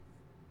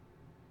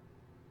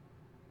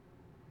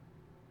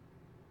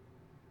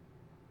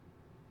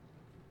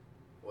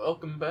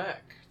welcome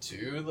back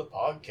to the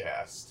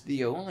podcast.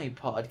 The only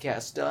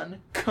podcast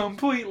done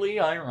completely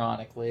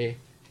ironically.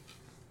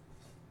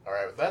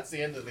 Alright, that's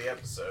the end of the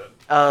episode.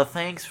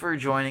 Thanks for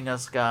joining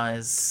us,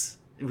 guys.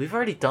 We've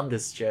already done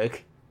this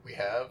joke. We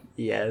have?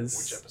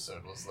 Yes. Which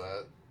episode was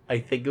that? I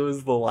think it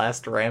was the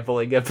last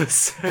rambling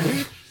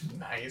episode.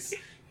 Nice.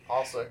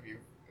 Also,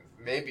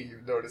 maybe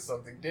you've noticed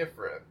something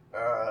different.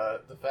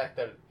 The fact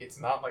that it's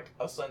not like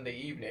a Sunday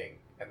evening,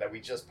 and that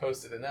we just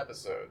posted an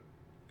episode.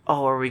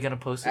 Oh, are we gonna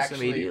post this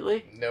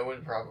immediately? No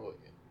one probably...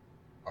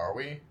 Are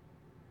we?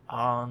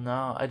 Oh,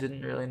 no, I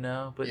didn't really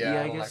know, but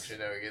yeah, I don't actually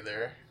know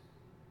either.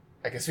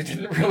 I guess we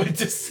didn't really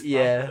discuss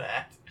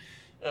that.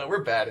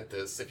 We're bad at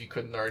this, if you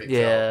couldn't already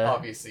tell.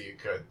 Obviously you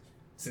could,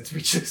 since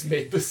we just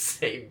made the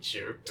same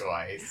joke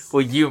twice.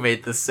 Well, you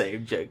made the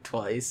same joke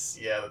twice.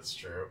 Yeah, that's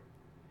true.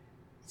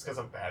 It's because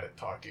I'm bad at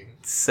talking.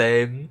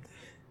 Same.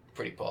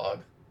 Pretty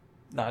pog.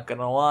 Not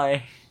gonna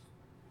lie.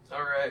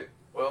 Alright,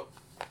 well,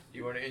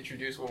 you want to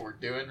introduce what we're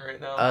doing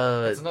right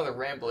now? It's another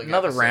rambling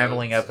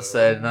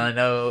episode, and I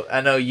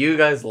know you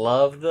guys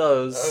love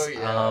those. Oh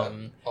yeah,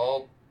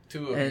 all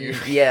two of you.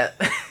 Yeah.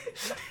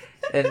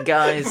 And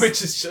guys...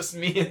 Which is just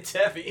me and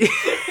Tevi.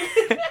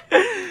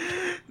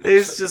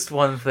 There's just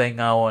one thing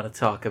I want to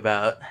talk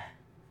about.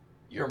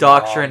 Your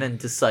Doctrine mom. and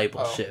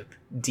Discipleship.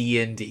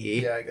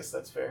 D&D. Yeah, I guess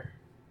that's fair.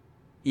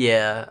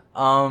 Yeah.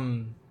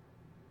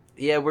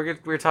 Yeah,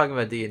 we're talking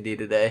about D&D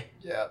today.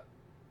 Yeah.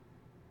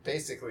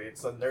 Basically,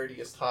 it's the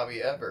nerdiest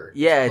hobby ever.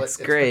 Yeah, it's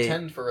great. It's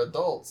pretend for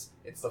adults.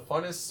 It's the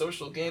funnest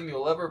social game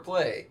you'll ever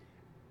play.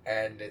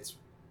 And it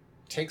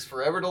takes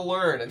forever to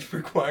learn and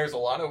requires a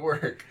lot of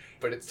work.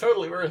 But it's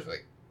totally worth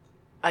it.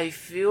 I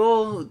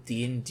feel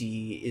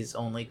D&D is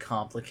only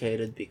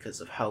complicated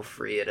because of how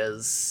free it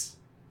is.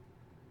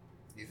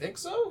 You think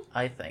so?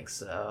 I think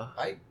so.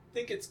 I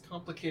think it's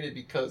complicated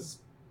because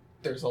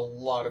there's a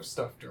lot of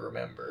stuff to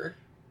remember.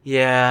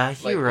 Yeah,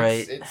 you're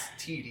right. It's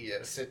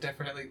tedious. It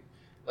definitely...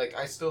 Like,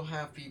 I still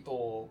have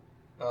people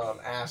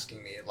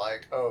asking me,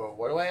 like, oh,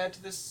 what do I add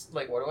to this?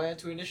 Like, what do I add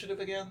to initiative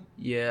again?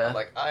 Yeah. I'm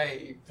like,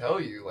 I tell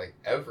you, like,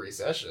 every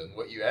session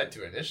what you add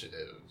to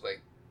initiative.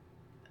 Like,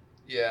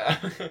 yeah.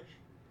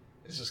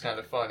 It's just kind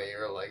of funny.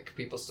 Or, like,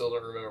 people still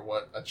don't remember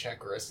what a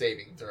check or a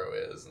saving throw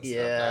is and stuff.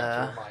 I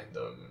have to remind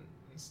them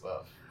and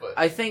stuff. But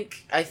I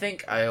think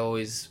I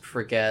always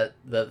forget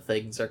that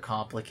things are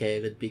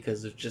complicated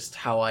because of just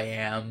how I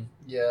am.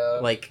 Yeah.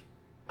 Like,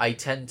 I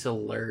tend to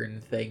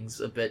learn things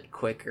a bit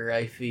quicker,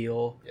 I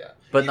feel. Yeah.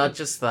 But not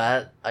just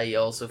that, I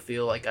also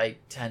feel like I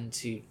tend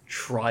to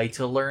try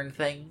to learn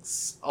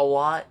things a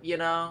lot, you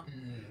know?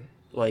 Mm.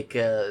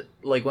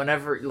 Like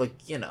whenever,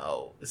 like, you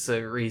know, so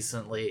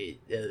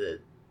recently,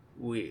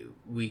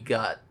 we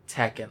got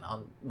Tekken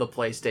on the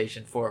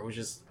PlayStation 4, which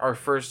is our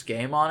first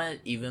game on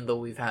it, even though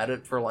we've had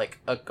it for, like,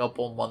 a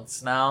couple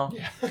months now.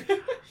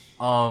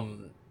 Yeah.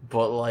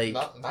 But, like...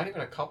 Not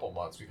even a couple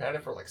months. We've had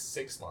it for, like,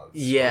 6 months.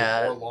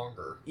 Yeah. Or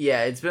longer.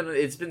 Yeah, it's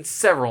been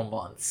several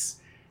months.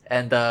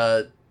 And,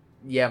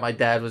 yeah, my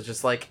dad was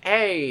just like,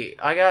 hey,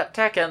 I got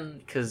Tekken,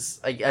 because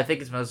I think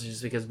it's mostly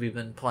just because we've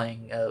been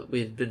playing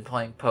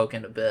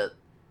Pokken a bit.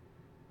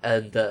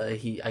 And,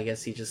 I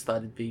guess he just thought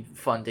it'd be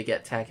fun to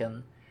get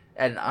Tekken.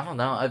 And, I don't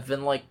know, I've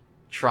been, like,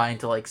 trying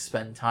to, like,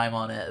 spend time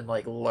on it and,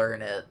 like,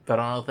 learn it, but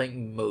I don't think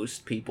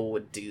most people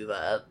would do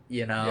that,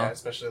 you know? Yeah,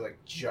 especially,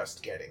 like,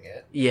 just getting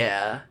it.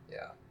 Yeah.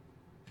 Yeah.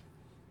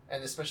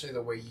 And especially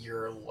the way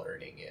you're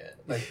learning it.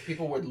 Like,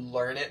 people would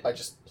learn it by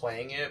just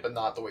playing it, but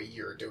not the way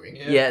you're doing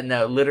it. Yeah,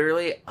 no,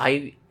 literally,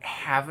 I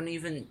haven't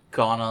even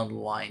gone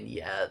online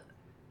yet.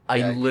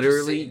 You literally...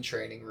 just sit in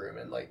training room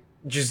and, like...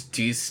 just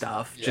do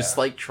stuff. Yeah. Just,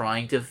 like,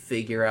 trying to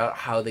figure out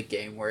how the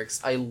game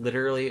works. I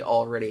literally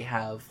already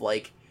have,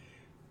 like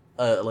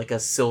a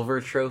silver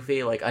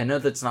trophy. Like, I know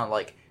that's not,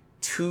 like,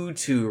 too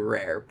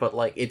rare, but,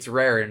 like, it's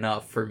rare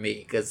enough for me,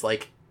 because,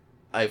 like,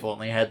 I've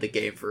only had the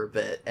game for a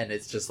bit, and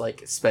it's just,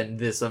 like, spend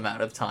this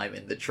amount of time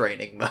in the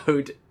training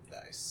mode.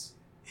 Nice.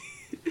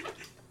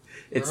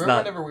 Remember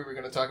whenever we were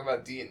going to talk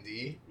about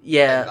D&D?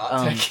 Yeah, and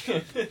not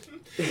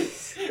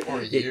Tekken?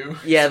 Or you,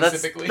 yeah,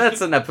 specifically?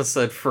 that's an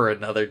episode for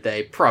another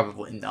day.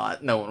 Probably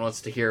not. No one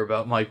wants to hear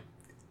about my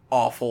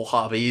awful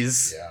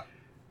hobbies. Yeah.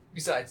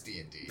 Besides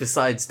D&D.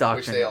 Besides Doctrine.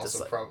 Which they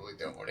also probably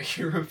don't want to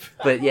hear about.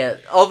 But yeah,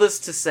 all this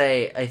to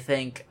say, I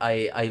think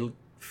I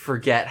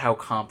forget how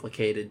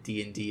complicated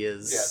D&D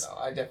is. Yeah,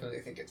 no, I definitely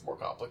think it's more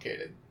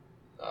complicated.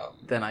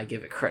 Than I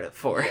give it credit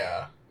for.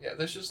 Yeah,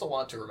 there's just a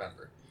lot to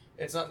remember.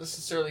 It's not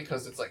necessarily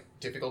because it's, like,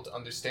 difficult to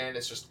understand,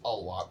 it's just a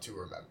lot to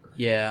remember.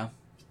 Yeah.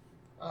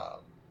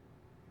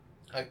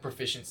 Like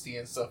proficiency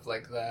and stuff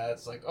like that.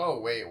 It's like, oh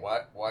wait,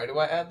 why do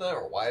I add that?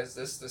 Or why is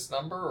this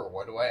number? Or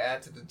what do I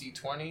add to the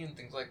D20 and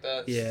things like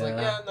that? It's like,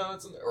 yeah, no,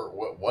 or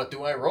what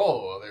do I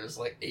roll? Well, there's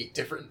like 8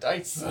 different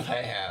dice that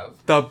I have.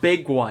 The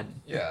big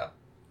one. Yeah.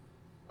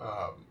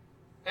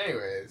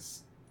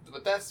 Anyways,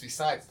 but that's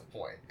besides the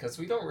point, because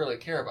we don't really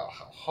care about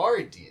how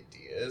hard D&D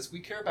is. We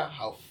care about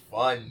how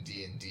fun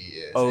D&D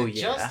is. Oh, and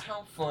yeah. just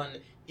how fun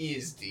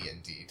is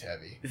D&D,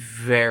 Tevi?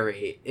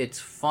 Very. It's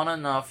fun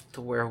enough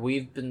to where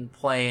we've been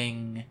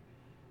playing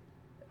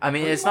I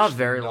mean, pretty it's not much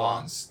very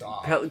long.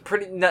 non-stop.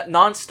 Pretty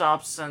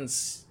non-stop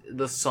since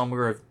the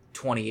summer of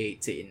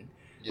 2018,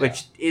 Yeah.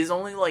 which is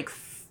only like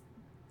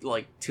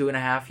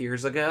 2.5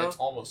 years ago. It's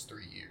almost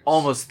 3 years.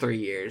 Almost 3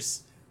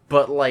 years.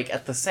 But, like,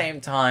 at the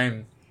same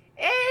time,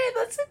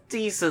 that's a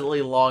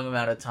decently long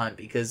amount of time,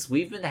 because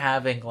we've been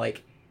having,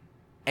 like,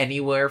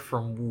 anywhere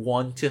from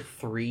 1 to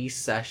 3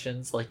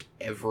 sessions, like,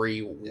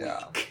 every week.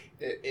 Yeah.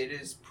 It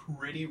is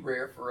pretty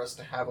rare for us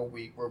to have a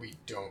week where we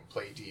don't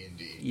play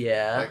D&D.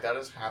 Yeah. Like, that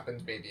has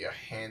happened maybe a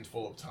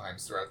handful of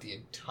times throughout the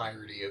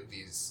entirety of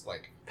these,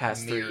 like,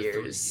 Past 3 near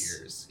years. 3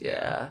 years.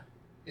 Yeah.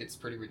 It's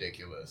pretty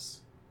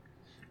ridiculous.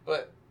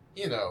 But,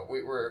 you know,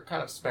 we're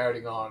kind of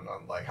spouting on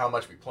like, how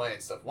much we play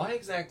and stuff. Why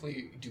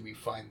exactly do we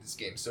find this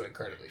game so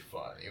incredibly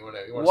fun? You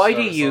wanna Why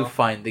start do us you off?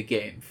 find the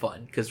game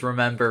fun? Because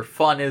remember,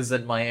 fun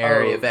isn't my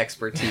area of Oh.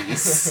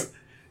 expertise.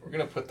 We're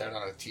gonna put that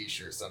on a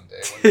t-shirt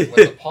someday. When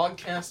the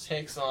podcast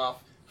takes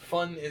off,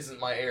 fun isn't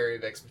my area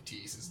of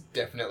expertise is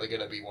definitely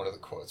gonna be one of the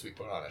quotes we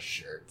put on a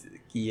shirt.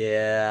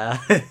 Yeah.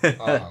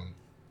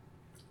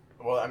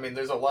 Well, I mean,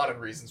 there's a lot of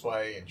reasons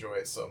why I enjoy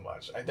it so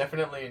much. I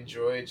definitely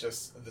enjoy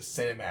just the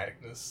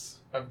cinematicness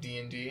of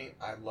D&D.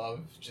 I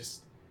love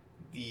just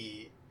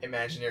the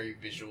imaginary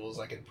visuals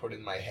I can put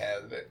in my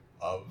head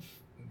of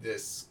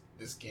this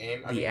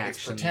game. I mean, actions.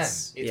 it's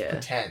pretend. It's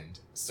pretend.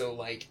 So,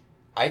 like,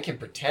 I can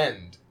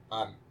pretend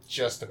I'm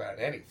just about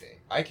anything.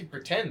 I can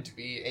pretend to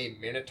be a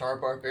Minotaur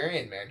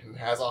barbarian man who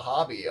has a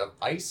hobby of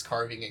ice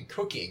carving and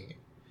cooking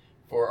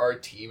for our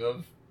team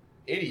of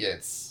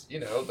idiots. You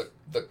know,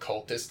 the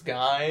cultist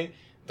guy,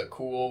 the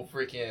cool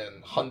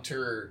freaking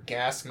hunter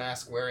gas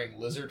mask wearing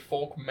lizard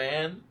folk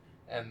man,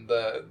 and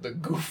the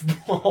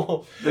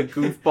goofball The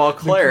goofball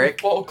cleric.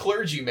 the goofball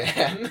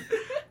clergyman.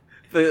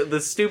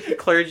 The stupid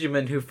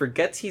clergyman who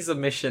forgets he's a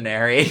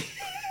missionary.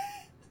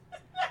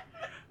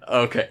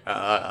 Okay,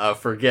 I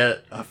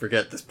forget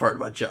this part of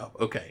my job.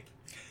 Okay.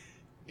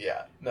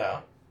 Yeah,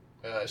 no.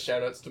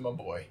 Shout outs to my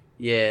boy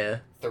Yeah.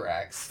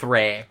 Thrax.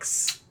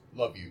 Thrax.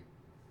 Love you.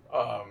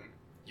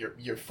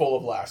 You're full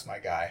of laughs, my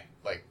guy.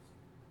 Like,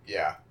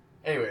 yeah.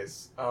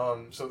 Anyways,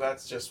 so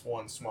that's just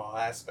one small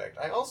aspect.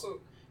 I also,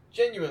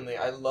 genuinely,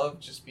 I love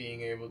just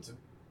being able to...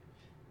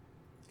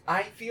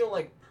 I feel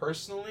like,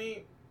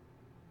 personally,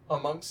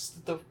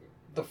 amongst the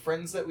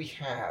friends that we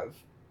have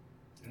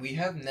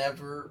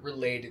never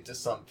related to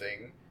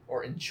something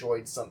or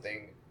enjoyed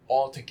something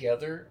all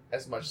together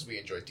as much as we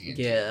enjoy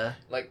D&D. Yeah.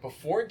 Like,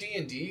 before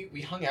D&D,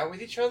 we hung out with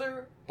each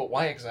other, but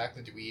why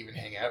exactly do we even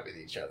hang out with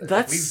each other?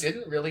 That's- Like, we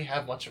didn't really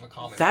have much of a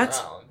common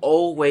That's ground.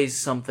 always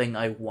something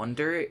I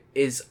wonder,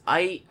 is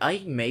I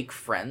make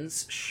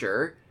friends,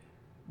 sure,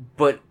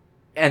 but,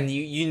 and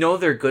you know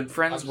they're good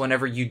friends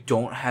whenever you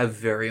don't have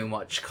very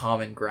much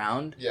common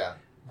ground. Yeah.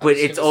 But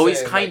it's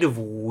always kind of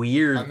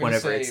weird I'm gonna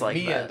whenever say it's like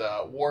me that.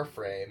 and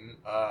Warframe,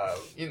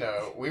 you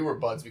know, we were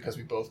buds because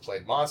we both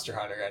played Monster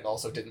Hunter and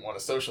also didn't want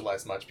to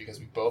socialize much because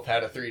we both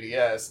had a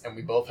 3DS and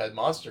we both had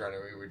Monster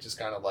Hunter. We were just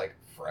kind of like,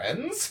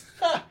 friends?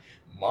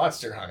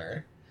 Monster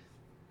Hunter.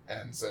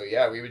 And so,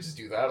 yeah, we would just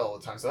do that all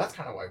the time. So that's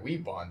kind of why we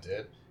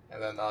bonded.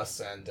 And then us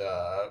and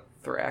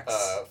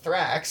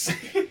Thrax,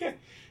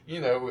 you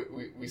know,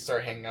 we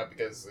started hanging out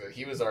because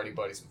he was already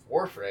buddies with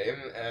Warframe.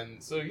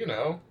 And so, you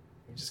know,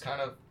 we just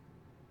kind of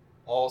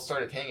all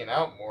started hanging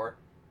out more.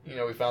 You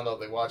know, we found out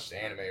they watched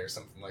anime or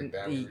something like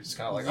that. We were just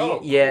kind of like, oh,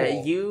 yeah,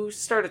 cool. you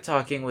started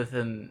talking with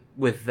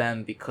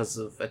them because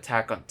of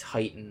Attack on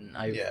Titan.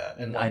 I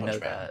know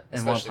that.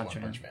 And One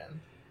Punch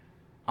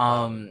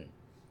Man.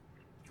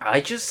 I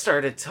just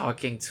started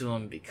talking to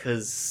him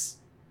because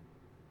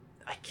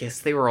I guess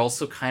they were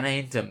also kind of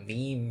into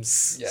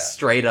memes. Yeah.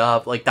 Straight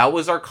up. Like, that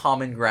was our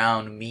common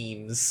ground,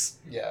 memes.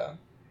 Yeah.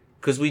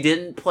 Because we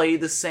didn't play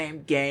the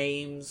same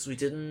games. We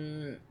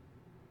didn't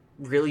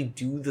really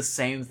do the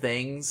same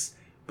things.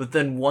 But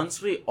then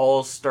once we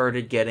all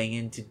started getting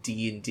into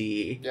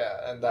D&D...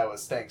 Yeah, and that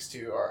was thanks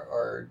to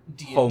our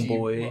D&D...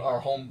 Homeboy.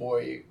 Our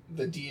homeboy,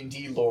 the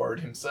D&D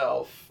lord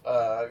himself,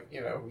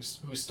 you know,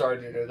 who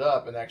started it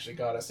up and actually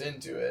got us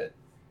into it.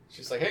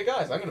 She's like, hey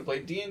guys, I'm going to play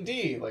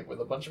D&D, like, with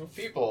a bunch of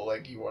people.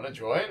 Like, you want to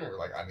join? And we're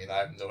like, I mean, I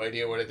have no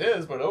idea what it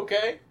is, but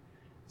okay.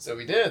 So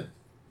we did.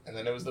 And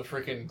then it was the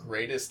freaking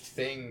greatest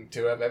thing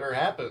to have ever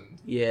happened.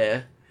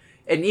 Yeah.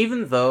 And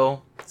even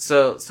though,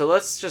 so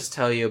let's just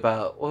tell you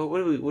about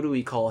what do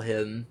we call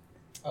him?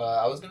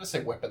 I was gonna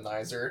say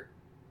weaponizer.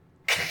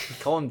 We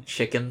call him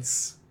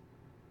Chickens.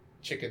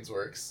 Chickens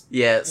works.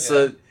 Yeah.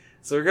 So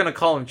we're gonna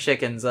call him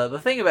Chickens. The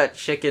thing about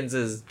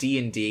Chickens'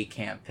 D&D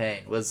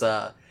campaign was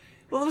well,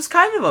 it was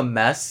kind of a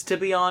mess, to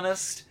be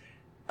honest.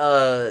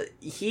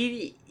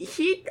 He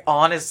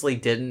honestly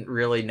didn't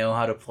really know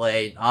how to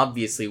play.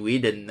 Obviously, we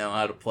didn't know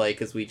how to play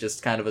because we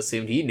just kind of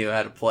assumed he knew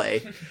how to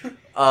play.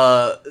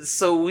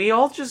 So we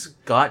all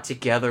just got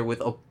together with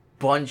a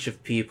bunch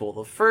of people.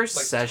 The first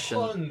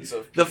session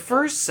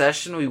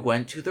we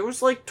went to, there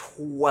was like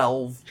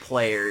 12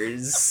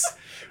 players.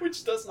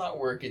 Which does not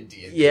work in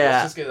D&D. Yeah.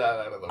 Let's just get that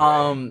out of the way.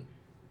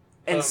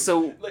 And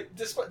so, like,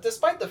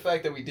 despite the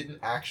fact that we didn't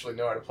actually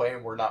know how to play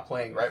and we're not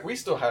playing right, we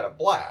still had a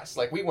blast.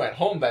 Like, we went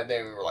home that day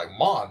and we were like,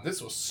 Mom,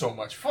 this was so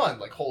much fun.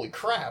 Like, holy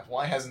crap,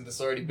 why hasn't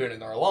this already been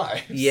in our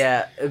lives?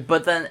 yeah,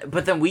 but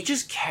then we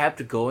just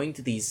kept going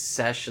to these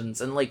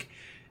sessions, and, like,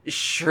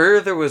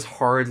 sure, there was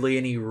hardly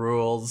any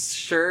rules.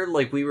 Sure,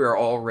 like, we were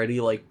already,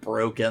 like,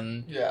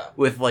 broken. Yeah.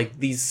 With, like,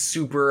 these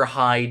super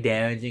high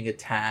damaging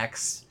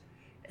attacks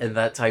and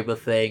that type of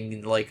thing.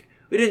 And, like,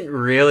 we didn't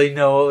really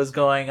know what was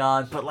going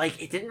on, but,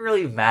 like, it didn't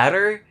really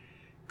matter,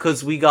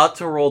 because we got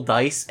to roll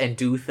dice and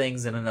do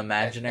things in an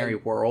imaginary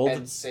world.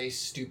 And say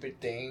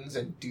stupid things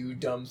and do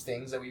dumb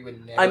things that we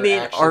would never be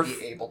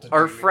able to do.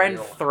 Our friend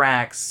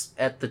Thrax,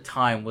 at the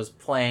time, was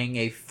playing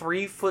a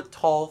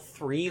 3-foot-tall,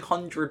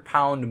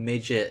 300-pound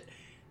midget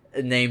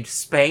named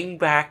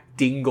Spangback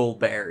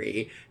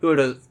Dingleberry, who had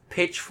a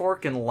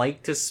pitchfork and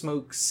liked to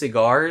smoke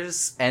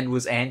cigars and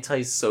was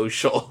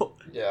antisocial.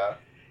 Yeah.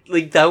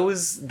 Like, that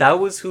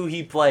was who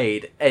he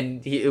played,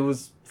 and it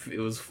was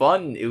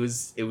fun, it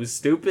was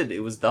stupid, it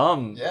was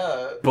dumb.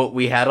 Yeah. But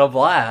we had a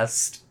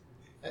blast.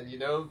 And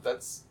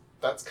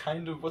that's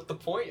kind of what the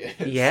point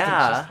is. Yeah.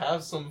 To just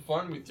have some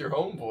fun with your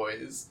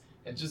homeboys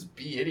and just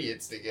be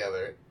idiots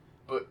together.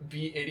 But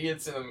be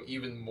idiots in an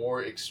even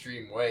more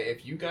extreme way.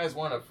 If you guys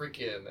want to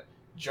freaking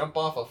jump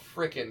off a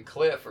freaking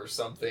cliff or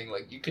something,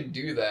 like, you can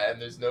do that,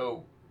 and there's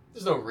no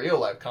real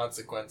life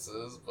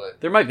consequences, but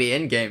there might be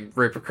in-game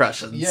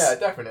repercussions. Yeah,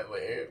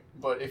 definitely.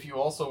 But if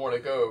you also want to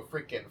go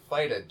freaking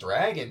fight a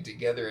dragon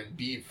together and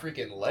be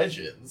freaking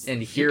legends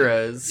and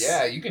heroes,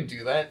 you can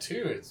do that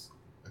too. It's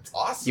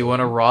awesome. You want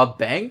to rob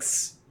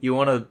banks? You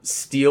want to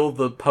steal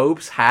the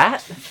Pope's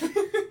hat?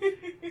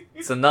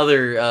 It's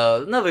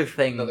another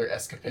thing. Another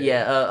escapade.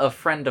 Yeah, a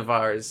friend of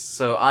ours.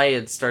 So I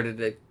had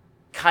started a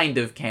kind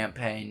of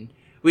campaign.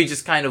 We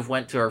just kind of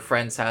went to our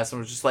friend's house and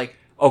was just like,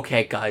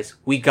 okay, guys,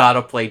 we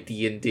gotta play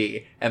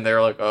D&D. And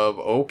they're like,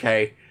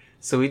 okay.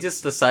 So we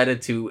just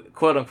decided to,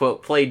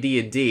 quote-unquote, play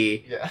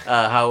D&D. Yeah.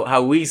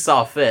 How we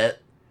saw fit.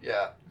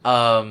 Yeah.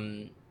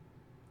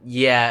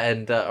 Yeah,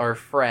 and our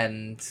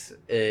friend,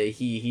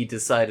 he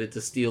decided to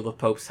steal the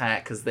Pope's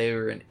hat because they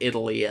were in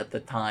Italy at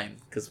the time.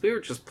 Because we were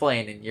just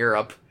playing in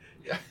Europe.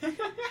 Yeah.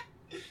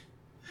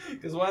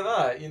 Because why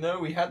not?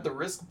 We had the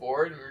Risk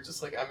board, and we were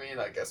just like, I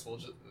guess we'll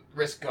just...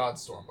 Risk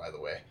Godstorm, by the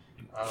way.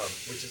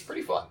 Which is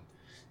pretty fun.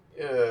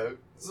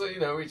 So,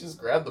 we just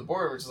grabbed the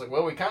board. We're just like,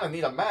 well, we kind of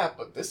need a map,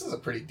 but this is a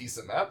pretty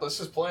decent map. Let's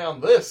just play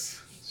on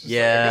this.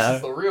 Yeah. Like, this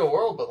is the real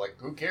world, but, like,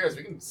 who cares?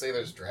 We can say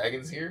there's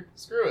dragons here.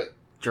 Screw it.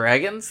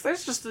 Dragons?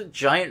 There's just a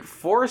giant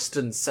forest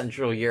in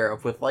Central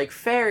Europe with, like,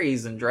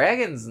 fairies and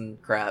dragons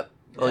and crap.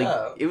 Like,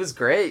 it was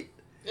great.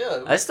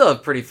 Yeah. I still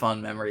have pretty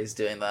fun memories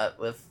doing that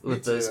with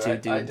those two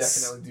dudes. I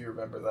definitely do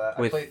remember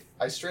that.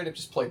 I straight up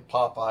just played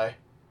Popeye.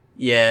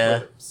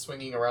 Yeah.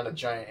 Swinging around a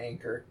giant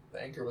anchor.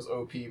 The anchor was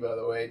OP, by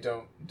the way.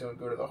 Don't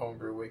go to the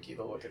homebrew wiki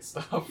to look at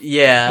stuff.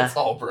 Yeah. It's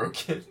all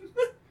broken.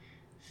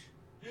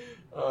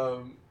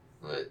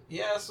 But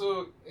yeah,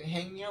 so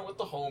hanging out with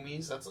the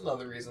homies, that's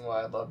another reason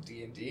why I love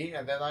D&D.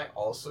 And then I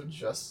also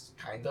just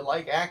kind of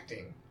like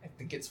acting. I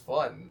think it's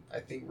fun.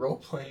 I think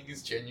role-playing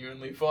is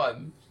genuinely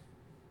fun.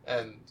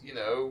 And,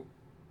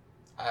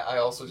 I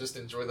also just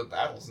enjoy the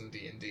battles in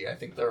D&D. I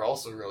think they're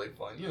also really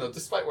fun.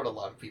 Despite what a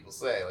lot of people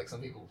say, like, some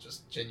people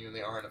just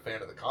genuinely aren't a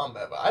fan of the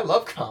combat, but I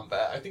love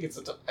combat. I think it's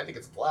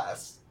a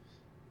blast.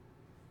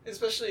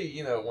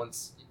 Especially,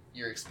 once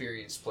your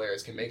experienced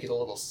players can make it a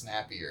little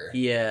snappier.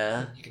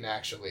 Yeah. You can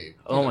actually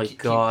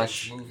keep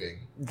things moving.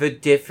 The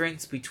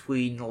difference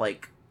between,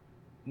 like,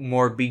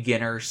 more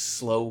beginner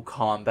slow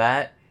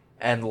combat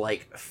and,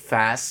 like,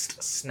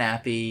 fast,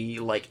 snappy,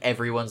 like,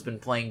 everyone's been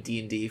playing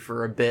D&D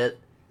for a bit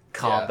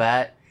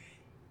combat,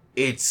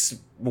 it's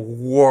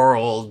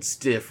worlds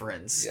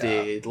difference,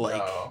 dude.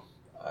 Like, no,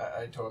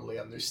 I totally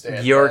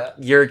understand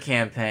your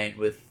campaign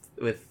with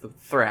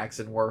Thrax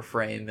and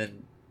Warframe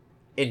and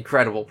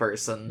incredible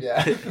person.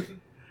 Yeah.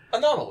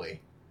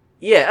 Anomaly.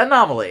 Yeah,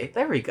 Anomaly.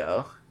 There we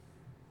go.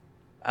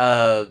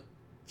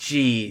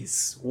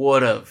 Jeez,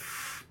 what a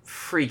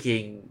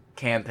freaking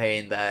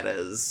campaign that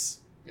is.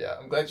 Yeah,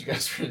 I'm glad you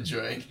guys are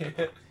enjoying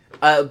it.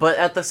 But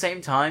at the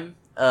same time,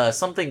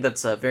 something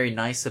that's very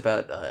nice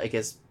about, I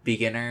guess,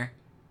 beginner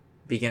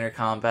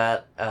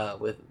combat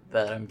with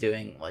that I'm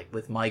doing, like,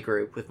 with my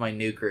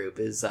new group,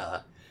 is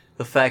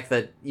the fact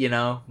that,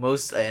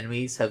 most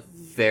enemies have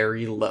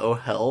very low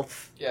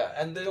health. Yeah,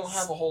 and they don't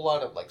have a whole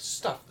lot of, like,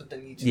 stuff that they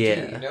need to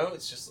do,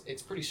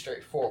 It's pretty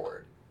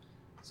straightforward.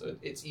 So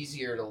it's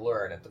easier to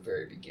learn at the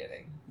very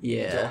beginning.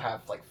 Yeah. You don't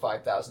have, like,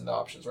 5,000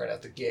 options right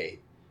out the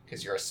gate.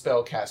 Because you're a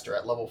spellcaster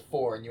at level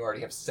 4 and you already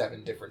have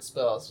 7 different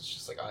spells. It's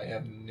just like, I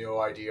have no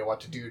idea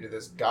what to do to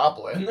this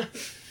goblin.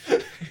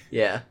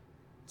 Yeah.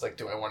 It's like,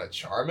 do I want to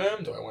charm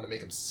him? Do I want to make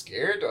him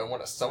scared? Do I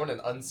want to summon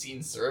an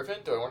unseen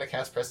servant? Do I want to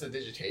cast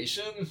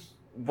Prestidigitation?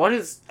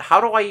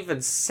 How do I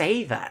even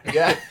say that?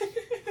 Yeah.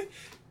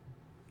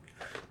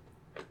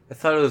 I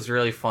thought it was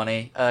really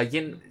funny. I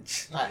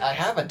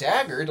have a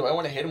dagger. Do I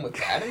want to hit him with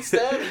that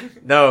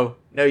instead? No,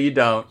 you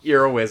don't.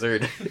 You're a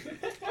wizard.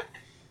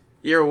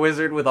 You're a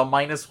wizard with a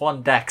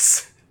 -1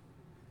 dex.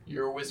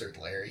 You're a wizard,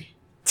 Larry.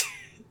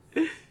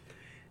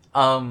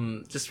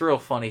 Just a real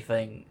funny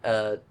thing.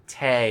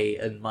 Tay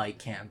in my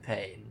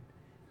campaign,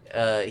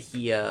 I'm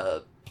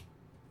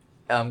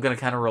gonna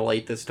kind of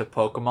relate this to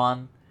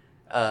Pokemon.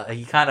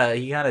 He kind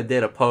of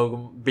did a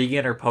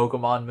beginner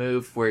Pokemon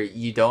move where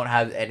you don't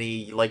have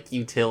any like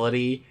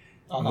utility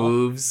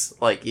moves.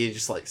 Like you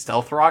just like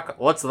Stealth Rock.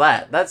 What's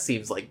that? That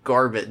seems like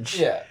garbage.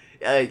 Yeah.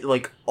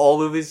 Like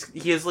all of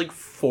he has like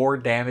 4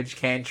 damage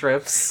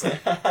cantrips.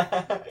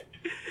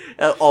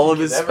 All of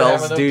his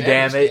spells do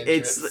damage.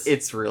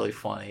 It's really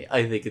funny.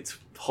 I think it's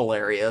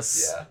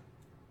hilarious. Yeah.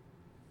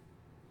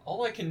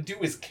 All I can do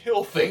is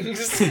kill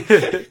things.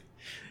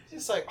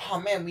 It's like, oh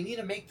man, we need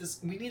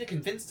to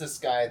convince this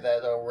guy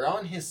that we're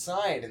on his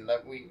side and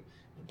that we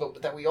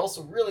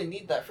also really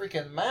need that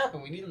freaking map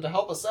and we need him to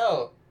help us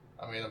out.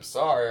 I mean, I'm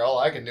sorry, all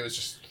I can do is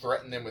just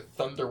threaten him with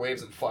thunder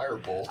waves and fire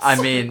bolts.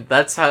 I mean,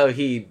 that's how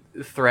he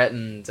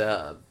threatened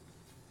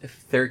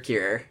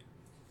Thurkir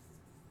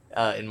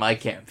in my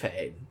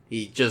campaign.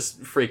 He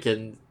just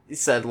freaking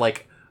said,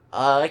 like,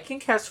 I can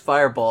cast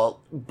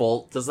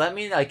Firebolt. Does that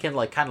mean I can,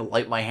 like, kind of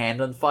light my hand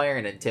on fire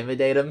and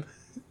intimidate him?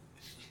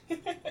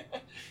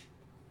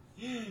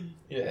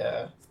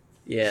 Yeah.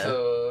 Yeah.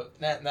 So,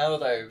 now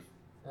that I've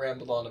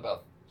rambled on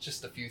about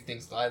just a few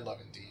things that I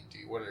love in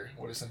D&D, what are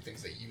some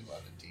things that you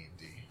love in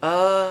D&D?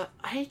 I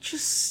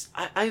guess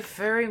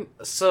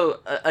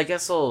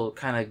I'll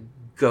kind of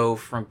go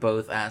from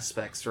both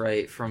aspects,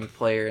 right? From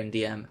player and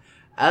DM.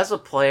 As a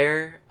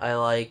player, I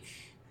like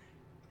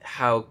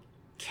how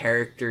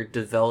character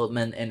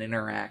development and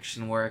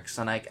interaction works,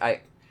 and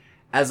I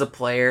as a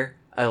player,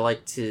 I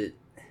like to,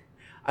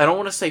 I don't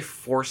want to say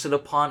force it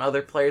upon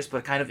other players,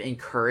 but kind of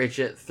encourage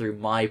it through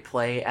my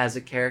play as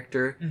a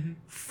character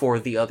for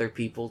the other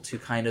people to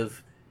kind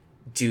of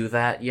do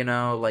that, you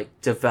know,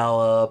 like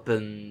develop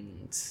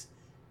and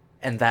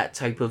that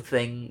type of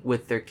thing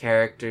with their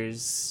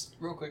characters.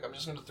 Real quick, I'm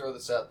just going to throw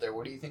this out there.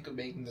 What do you think of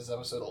making this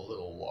episode a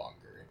little longer?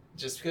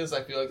 Just because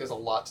I feel like there's a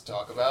lot to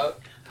talk about.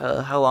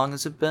 How long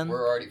has it been?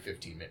 We're already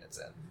 15 minutes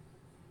in.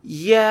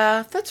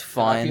 Yeah, that's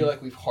fine. And I feel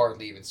like we've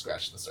hardly even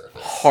scratched the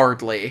surface.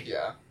 Hardly.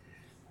 Yeah.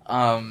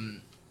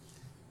 And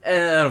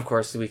of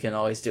course we can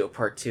always do a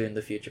part 2 in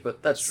the future,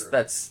 but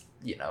that's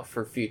you know,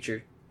 for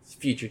future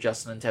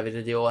Justin and Tevi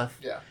to deal with.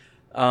 Yeah.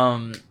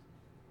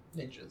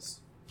 Ninjas.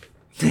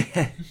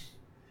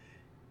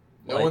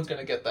 No one's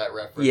gonna get that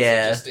reference.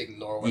 Yeah. So just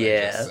ignore what I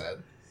just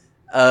said.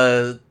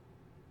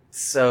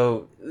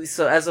 So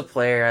as a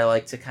player, I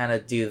like to kind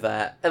of do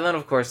that, and then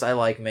of course I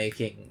like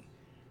making.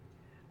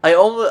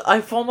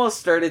 I've almost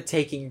started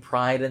taking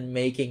pride in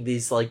making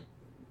these like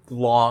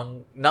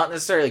long, not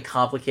necessarily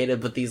complicated,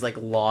 but these like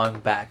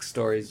long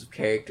backstories of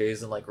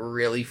characters and like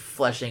really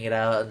fleshing it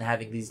out and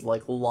having these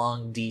like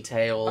long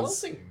details. I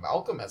don't think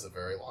Malcolm has a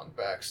very long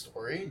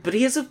backstory, but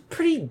he has a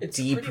pretty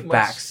deep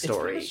backstory. It's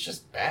pretty much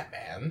just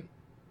Batman.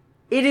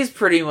 It is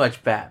pretty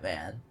much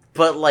Batman,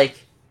 but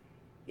like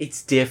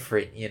it's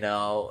different, you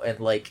know, and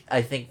like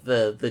I think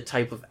the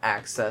type of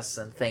access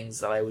and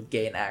things that I would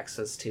gain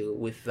access to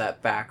with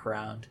that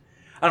background,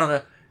 I don't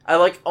know, I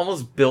like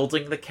almost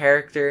building the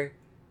character,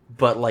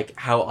 but like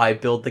how I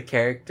build the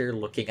character,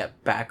 looking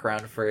at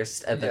background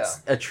first and then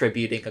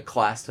attributing a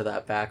class to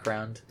that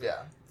background.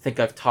 Yeah. I think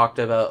I've talked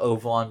about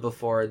Ovalon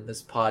before in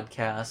this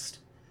podcast.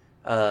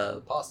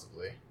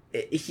 Possibly.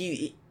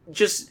 He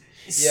just...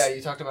 Yeah,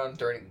 you talked about him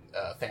during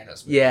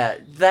Thanos movie. Yeah,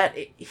 that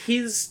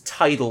his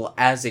title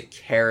as a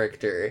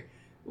character,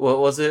 what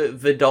was it?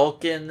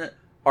 Vidalcan,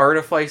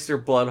 Artificer,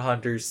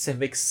 Bloodhunter,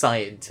 Simic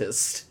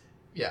Scientist.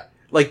 Yeah.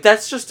 Like,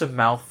 that's just a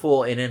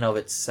mouthful in and of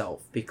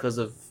itself because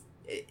of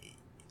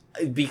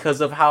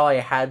how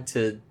I had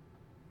to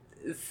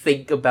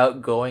think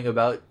about going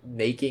about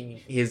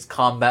making his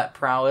combat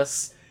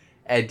prowess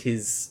and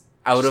his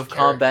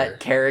out-of-combat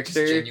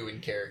character. Just genuine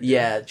character.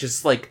 Yeah,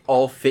 just, like,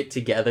 all fit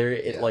together.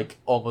 It, like,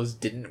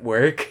 almost didn't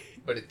work.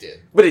 But it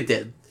did. But it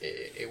did.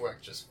 It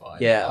worked just fine.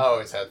 Yeah. I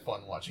always had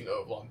fun watching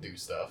Ovalon do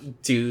stuff.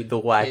 Do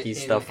the wacky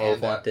stuff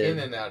Ovalon did. In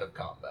and out of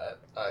combat.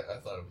 I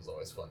thought it was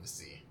always fun to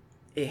see.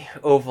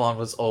 Ovalon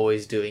was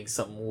always doing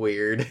something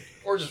weird.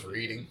 Or just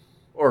reading.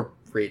 Or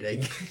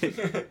reading.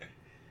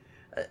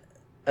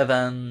 And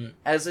then,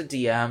 as a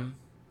DM...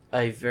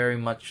 I very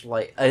much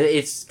like...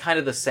 It's kind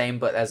of the same,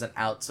 but as an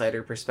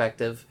outsider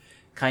perspective.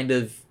 Kind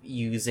of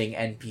using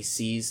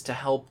NPCs to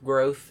help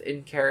growth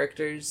in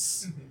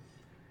characters. Mm-hmm.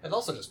 And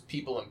also just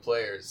people and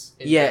players.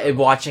 And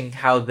watching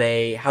how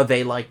they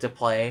like to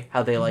play.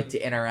 How they like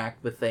to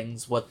interact with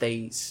things. What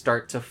they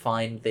start to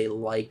find they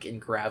like and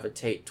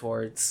gravitate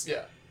towards.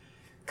 Yeah.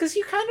 Because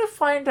you kind of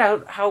find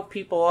out how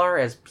people are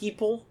as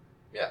people.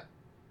 Yeah.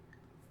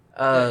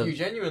 You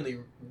genuinely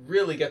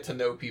really get to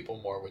know people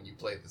more when you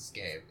play this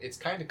game. It's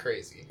kind of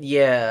crazy.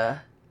 Yeah,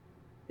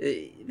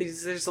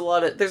 there's a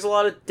lot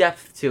of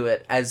depth to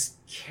it as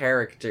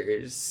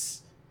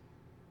characters.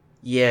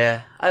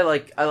 Yeah, I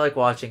like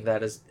watching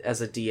that as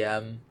a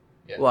DM,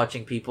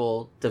 watching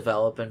people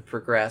develop and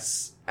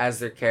progress as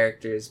their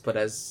characters, but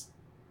as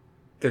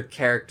their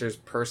character's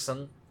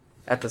person.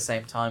 at the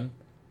same time.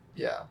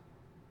 Yeah.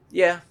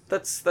 Yeah,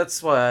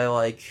 that's why I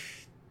like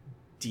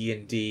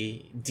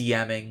D&D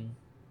DMing,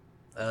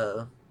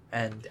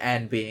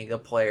 and being a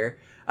player.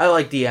 I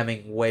like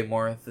DMing way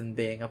more than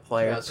being a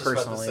player, Yeah, I was just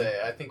personally. about to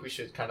say, I think we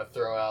should kind of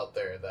throw out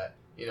there that,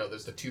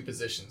 there's the two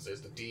positions.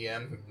 There's the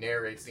DM who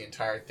narrates the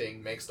entire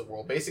thing, makes the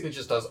world, basically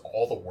just does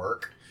all the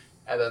work.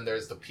 And then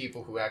there's the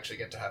people who actually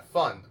get to have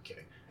fun. I'm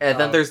kidding. And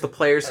then there's the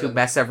players who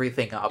mess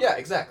everything up. Yeah,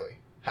 exactly.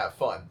 Have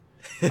fun.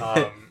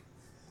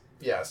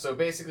 Yeah, so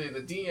basically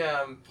the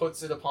DM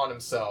puts it upon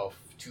himself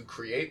to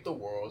create the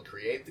world,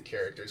 create the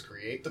characters,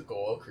 create the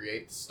goal,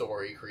 create the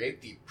story,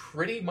 create the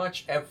pretty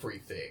much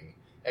everything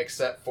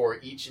except for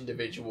each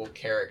individual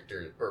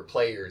character or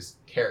player's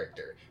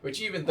character,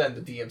 which even then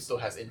the DM still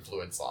has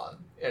influence on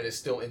and is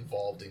still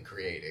involved in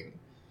creating.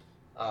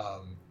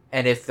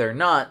 And if they're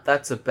not,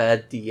 that's a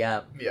bad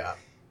DM. Yeah.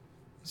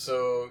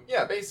 So,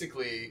 yeah,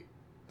 basically,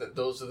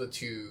 those are the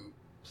two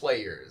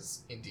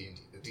players in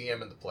D&D, the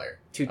DM and the player.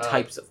 Two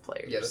types of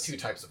players. Yeah, the two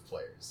types of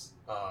players.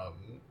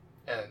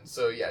 And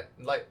so, yeah,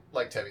 like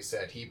Tevi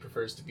said, he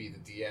prefers to be the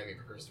DM, he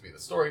prefers to be the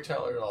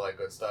storyteller and all that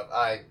good stuff.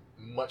 I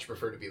much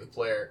prefer to be the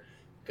player,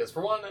 because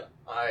for one,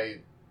 I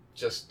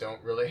just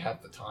don't really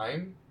have the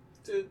time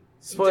to...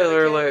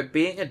 Spoiler alert,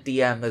 being a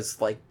DM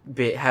is like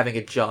having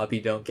a job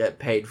you don't get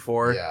paid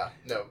for. Yeah,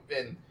 no,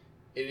 and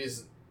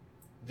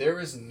there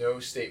is no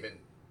statement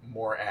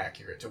more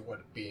accurate to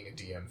what being a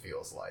DM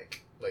feels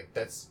like. Like,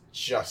 that's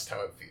just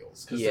how it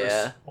feels. Because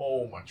there's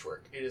so much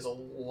work. It is a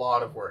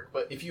lot of work.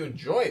 But if you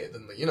enjoy it,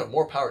 then,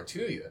 more power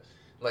to you.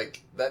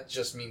 Like, that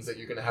just means that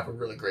you're going to have a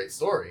really great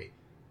story.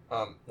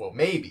 Well,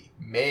 maybe.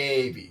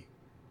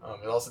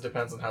 It also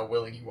depends on how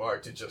willing you are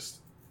to just,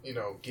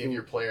 give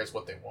your players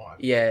what they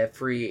want. Yeah,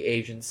 free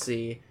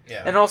agency.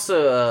 Yeah. And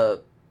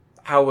also,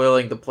 how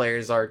willing the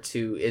players are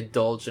to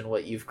indulge in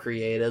what you've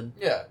created.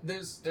 Yeah,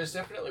 there's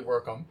definitely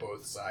work on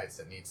both sides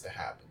that needs to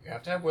happen. You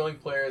have to have willing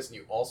players, and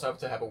you also have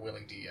to have a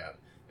willing DM.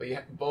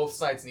 But both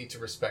sides need to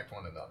respect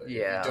one another.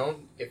 Yeah.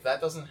 If that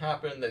doesn't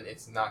happen, then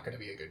it's not going to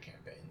be a good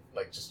campaign.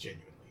 Like, just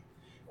genuinely.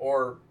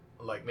 Or,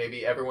 like,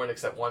 maybe everyone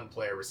except one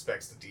player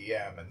respects the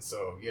DM, and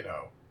so,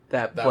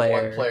 that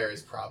one player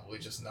is probably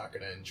just not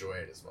going to enjoy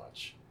it as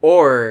much.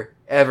 Or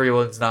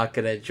everyone's not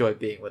going to enjoy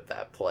being with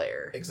that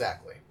player.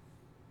 Exactly.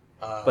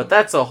 But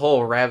that's a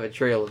whole rabbit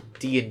trail of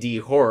D&D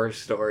horror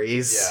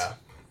stories. Yeah.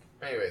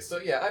 Anyway, so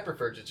yeah, I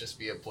prefer to just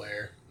be a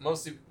player.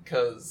 Mostly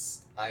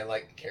because I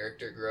like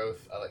character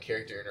growth, I like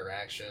character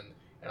interaction,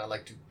 and I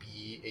like to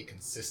be a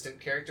consistent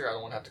character. I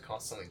don't want to have to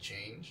constantly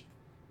change.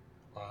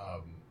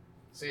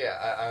 So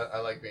yeah, I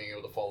like being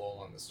able to follow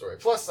along the story.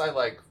 Plus, I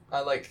like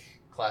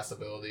class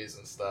abilities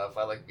and stuff.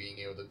 I like being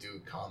able to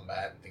do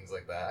combat and things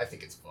like that. I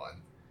think it's fun.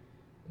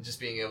 And just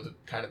being able to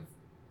kind of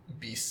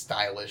be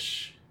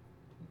stylish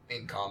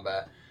in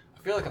combat.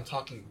 I feel like I'm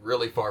talking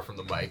really far from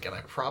the mic, and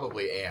I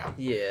probably am.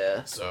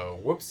 Yeah. So,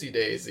 whoopsie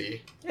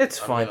daisy. It's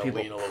fine.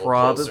 People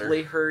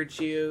probably heard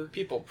you.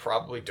 People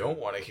probably don't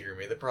want to hear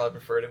me. They probably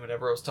preferred it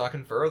whenever I was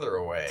talking further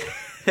away.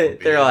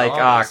 They're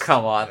like,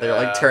 come on. They're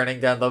like turning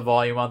down the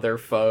volume on their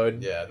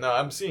phone. Yeah, no,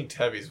 I'm seeing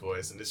Tevi's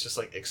voice, and it's just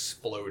like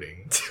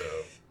exploding. So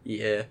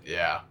yeah.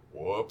 Yeah.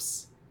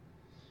 Whoops.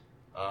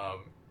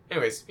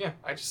 Anyways, yeah,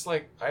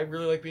 I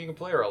really like being a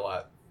player a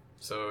lot.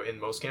 So in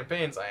most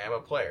campaigns, I am a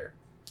player.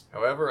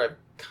 However, I've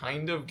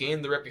kind of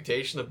gained the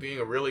reputation of being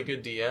a really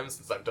good DM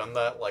since I've done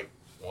that, like,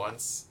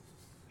 once.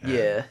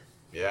 Yeah.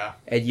 Yeah.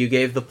 And you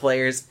gave the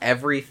players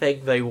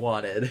everything they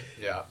wanted.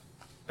 Yeah.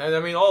 And,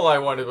 I mean, all I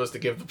wanted was to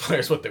give the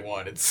players what they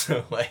wanted,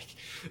 so, like,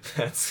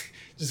 that's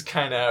just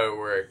kind of how it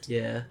worked.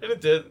 Yeah. And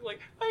it did.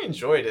 Like, I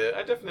enjoyed it.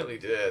 I definitely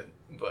did.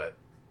 But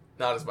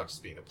not as much as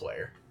being a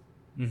player.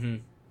 Mm-hmm.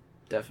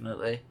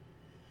 Definitely.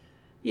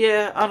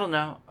 Yeah, I don't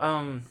know.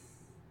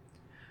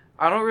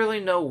 I don't really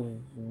know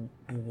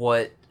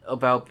what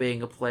about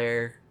being a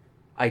player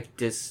I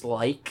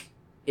dislike,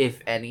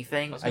 if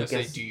anything. I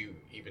guess, do you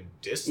even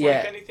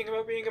dislike anything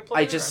about being a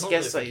player? I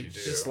guess I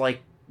just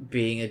like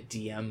being a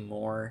DM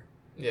more.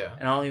 Yeah.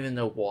 And I don't even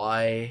know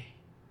why.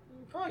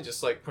 Probably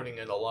just like putting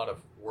in a lot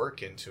of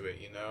work into it,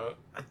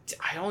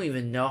 I don't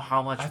even know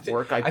how much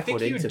work I put into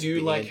being a DM. I think you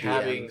do like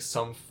having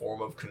some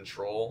form of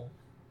control,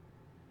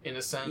 in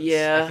a sense.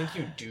 Yeah. I think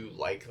you do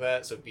like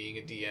that, so being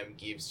a DM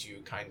gives you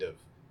kind of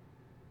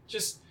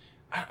just...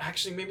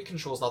 Actually, maybe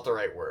control's not the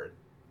right word.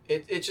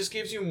 It just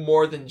gives you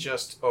more than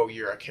just, oh,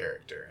 you're a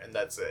character, and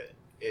that's it.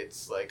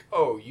 It's like,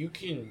 oh, you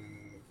can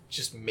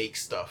just make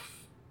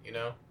stuff,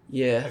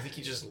 Yeah. I think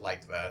you just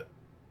like that.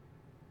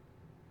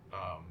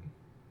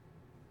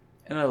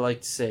 And I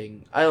like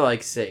seeing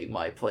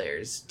my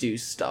players do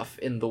stuff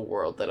in the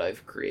world that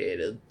I've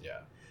created. Yeah.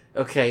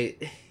 Okay.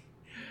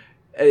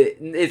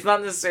 It's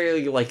not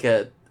necessarily like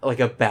a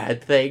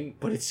bad thing,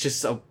 but it's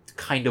just a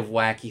kind of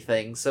wacky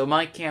thing. So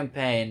my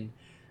campaign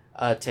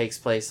takes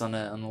place on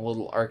a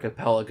little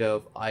archipelago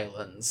of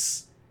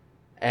islands,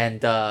 and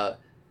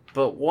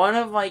but one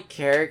of my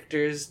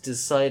characters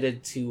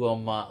decided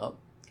to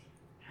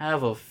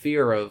have a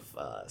fear of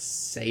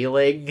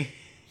sailing.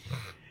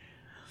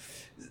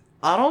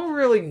 I don't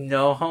really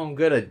know how I'm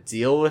gonna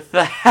deal with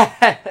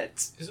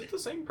that. Is it the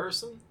same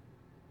person?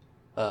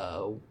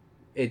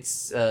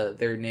 It's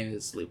their name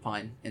is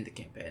Lupine in the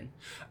campaign.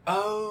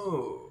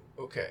 Oh,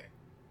 okay.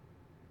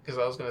 Because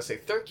I was gonna say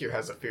Thurkir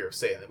has a fear of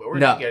Satan, but we're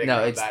getting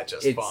around that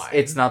just fine.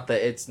 It's not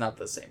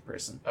the same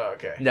person. Oh,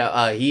 okay.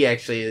 No, he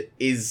actually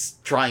is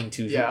trying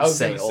to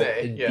sail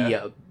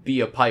and be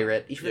a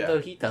pirate, even though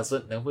he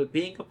doesn't know what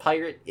being a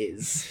pirate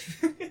is.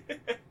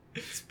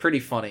 It's pretty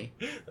funny.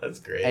 That's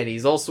great. And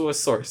he's also a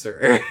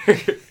sorcerer.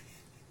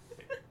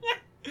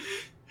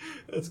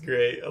 That's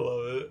great. I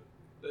love it.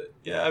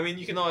 Yeah, I mean,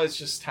 you can always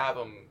just have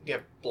them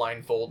get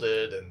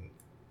blindfolded and,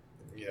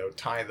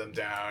 tie them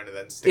down and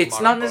then stick them on a boat.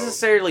 It's not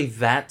necessarily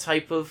that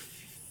type of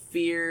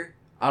fear.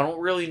 I don't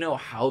really know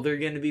how they're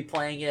going to be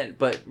playing it,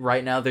 but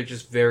right now they're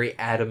just very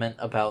adamant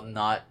about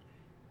not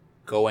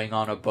going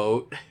on a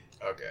boat.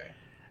 Okay.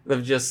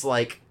 They're just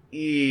like,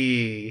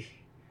 eee.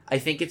 I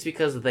think it's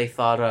because they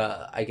thought,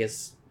 I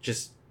guess,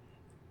 just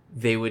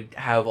they would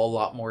have a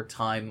lot more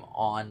time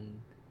on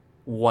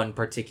one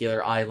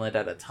particular island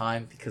at a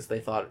time because they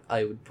thought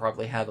I would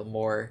probably have a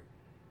more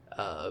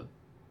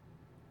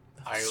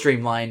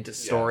streamlined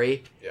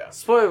story. Yeah.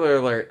 Spoiler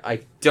alert,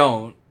 I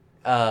don't.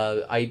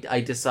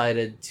 I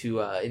decided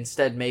to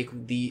instead make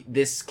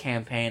this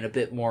campaign a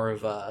bit more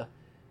of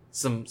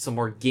some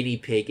more guinea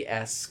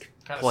pig-esque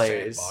kind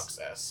players. Of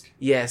sandbox-esque.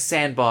 Yeah,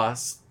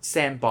 sandbox.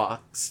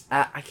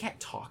 I can't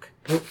talk.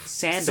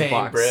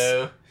 Sandbox.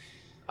 Same,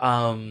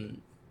 bro.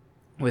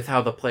 With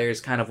how the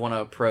players kind of want to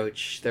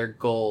approach their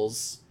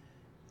goals.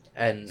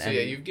 And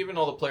you've given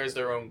all the players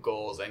their own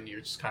goals, and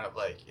you're just kind of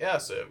like,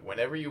 so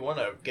whenever you want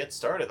to get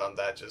started on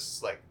that,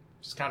 just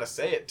kind of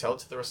say it, tell it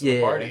to the rest of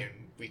the party,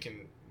 and we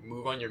can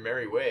move on your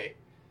merry way.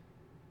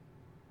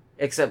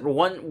 Except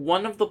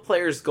one of the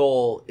players'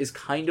 goal is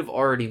kind of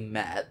already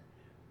met,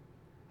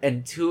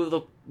 and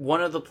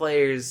one of the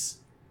players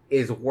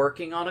is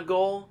working on a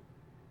goal.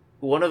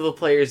 One of the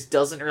players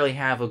doesn't really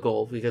have a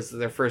goal because it's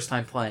their first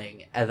time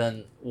playing, and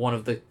then one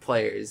of the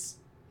players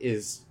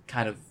is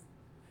kind of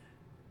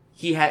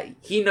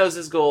he knows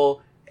his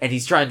goal and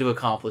he's trying to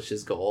accomplish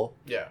his goal.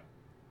 Yeah.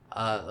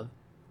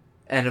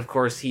 And of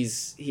course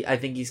I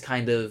think he's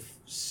kind of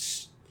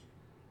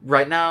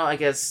right now. I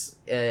guess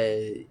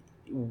we're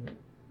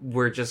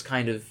just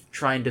kind of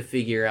trying to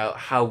figure out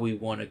how we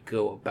want to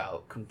go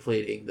about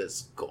completing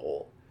this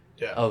goal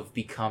of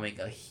becoming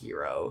a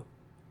hero.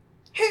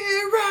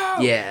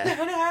 Yeah.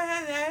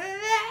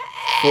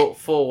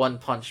 full One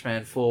Punch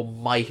Man, full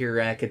My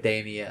Hero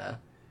Academia.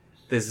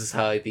 This is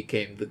how I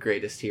became the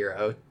greatest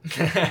hero.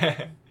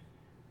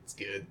 It's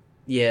good.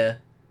 Yeah.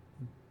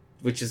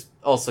 Which is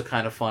also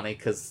kind of funny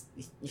because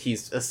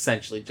he's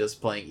essentially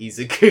just playing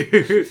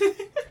Izuku.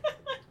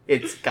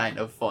 It's kind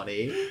of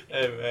funny.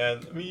 Hey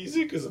man, I mean,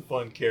 Izuku's a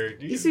fun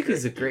character.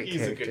 Izuku's a great character.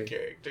 He's a good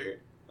character.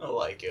 I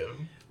like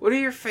him. What are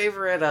your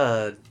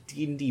favorite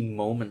D&D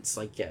moments,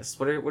 I guess?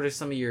 What are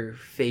some of your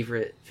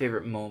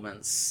favorite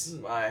moments?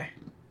 I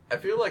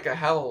feel like I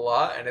have a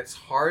lot, and it's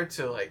hard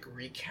to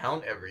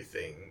recount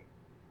everything.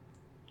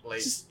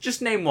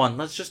 Just name one.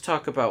 Let's just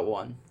talk about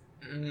one.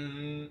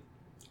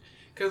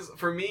 Because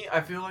for me,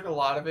 I feel like a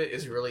lot of it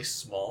is really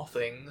small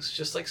things,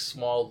 just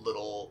small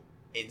little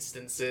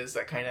instances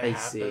that kind of happen.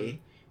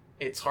 See.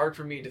 It's hard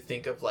for me to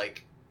think of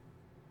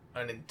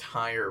an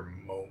entire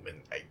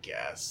moment, I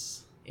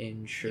guess.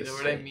 Interesting. You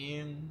know what I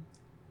mean?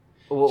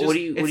 What do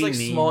you mean?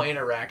 Small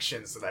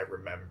interactions that I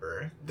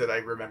remember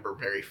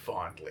very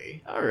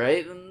fondly. All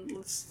right, then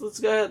let's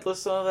go ahead.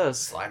 Let's some of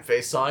those.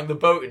 Slimeface sawing the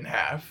boat in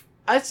half.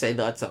 I'd say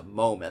that's a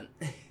moment.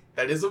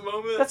 That is a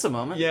moment? That's a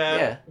moment.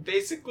 Yeah.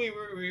 Basically,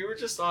 we were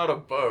just on a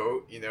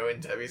boat, in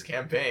Debbie's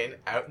campaign,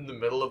 out in the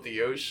middle of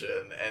the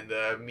ocean, and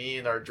me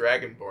and our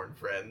Dragonborn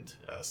friend,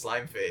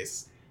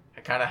 Slimeface,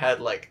 I kind of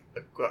had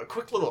a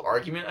quick little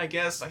argument, I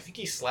guess. I think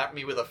he slapped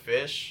me with a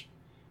fish,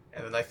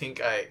 and then I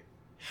think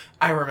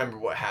I remember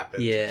what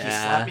happened. Yeah. He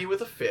slapped me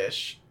with a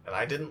fish, and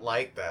I didn't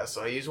like that,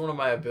 so I used one of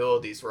my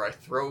abilities where I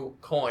throw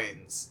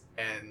coins,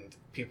 and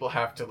people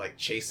have to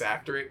chase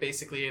after it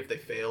basically if they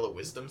fail a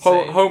wisdom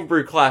save.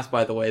 Homebrew class,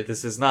 by the way.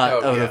 This is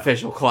not an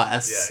official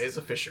class. Yeah, he's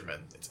a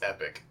fisherman. It's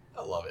epic.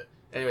 I love it.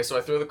 Anyway, so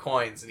I throw the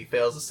coins and he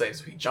fails the save,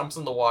 so he jumps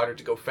in the water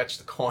to go fetch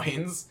the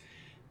coins.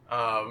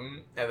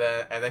 And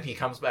then he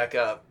comes back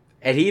up.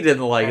 And he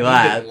didn't like He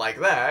that. didn't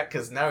like that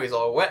because now he's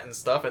all wet and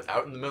stuff. It's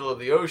out in the middle of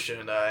the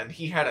ocean, and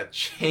he had a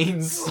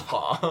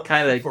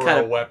chainsaw for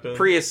a weapon.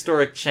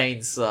 Prehistoric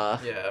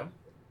chainsaw. Yeah.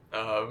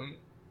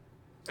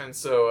 And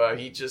so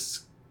he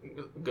just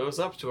goes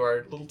up to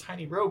our little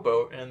tiny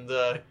rowboat and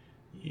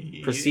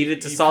he proceeded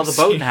to saw the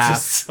boat in half.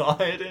 Saw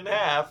it in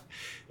half,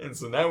 and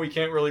so now we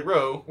can't really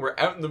row. We're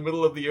out in the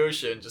middle of the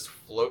ocean, just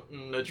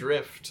floating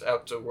adrift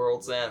out to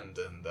World's End,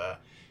 and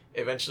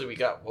eventually we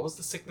got, what was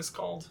the sickness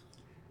called?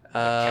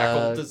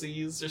 Cackle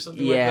disease or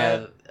something like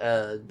that?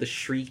 Yeah, the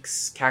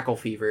shrieks, cackle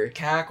fever.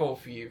 Cackle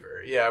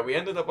fever. Yeah, we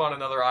ended up on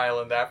another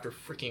island after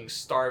freaking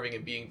starving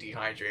and being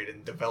dehydrated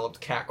and developed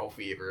cackle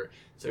fever.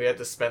 So we had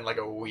to spend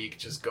a week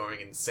just going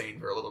insane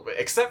for a little bit.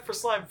 Except for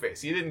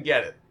Slimeface. He didn't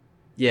get it.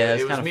 Yeah,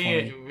 it's it was kind of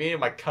funny. me and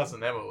my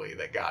cousin Emily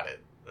that got it.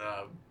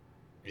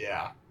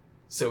 Yeah.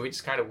 So we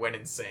just kind of went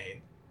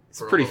insane. It's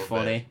for a pretty little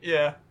funny. bit.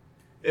 Yeah.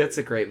 It's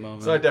a great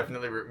moment. So I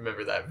definitely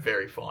remember that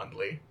very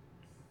fondly.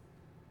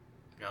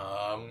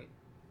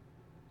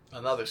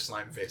 Another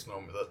slime face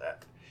moment of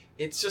that.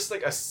 It's just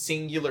like a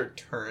singular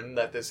turn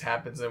that this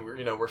happens, and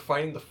we're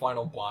fighting the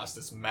final boss,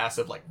 this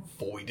massive like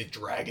void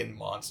dragon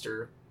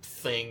monster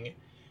thing,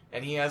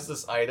 and he has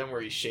this item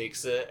where he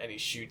shakes it and he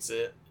shoots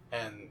it,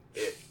 and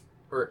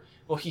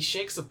he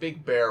shakes a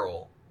big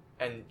barrel,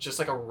 and just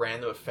like a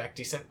random effect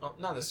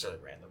not necessarily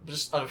random, but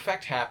just an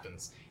effect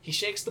happens. He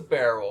shakes the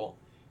barrel,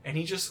 and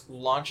he just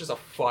launches a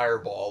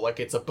fireball like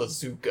it's a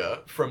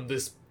bazooka from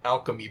this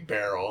alchemy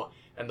barrel.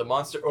 And the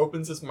monster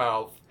opens his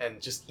mouth and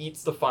just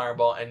eats the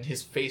fireball, and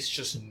his face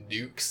just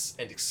nukes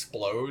and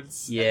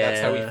explodes. Yeah. And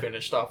that's how he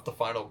finished off the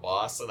final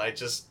boss. And I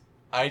just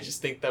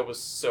think that was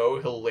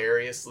so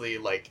hilariously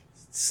like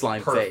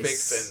slime perfect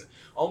face. and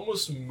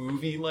almost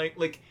movie-like.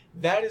 Like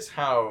that is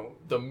how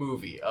the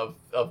movie of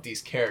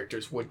these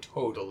characters would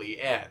totally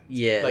end.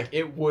 Yeah. Like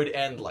it would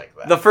end like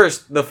that.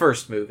 The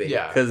first movie.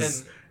 Yeah.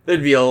 Because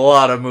there'd be a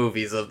lot of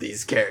movies of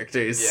these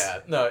characters. Yeah.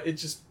 No,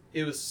 it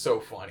was so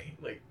funny.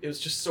 Like, it was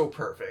just so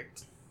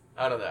perfect.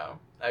 I don't know.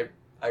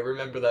 I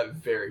remember that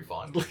very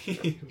fondly.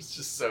 It was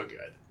just so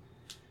good.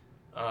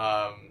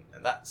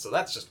 So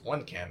that's just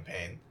one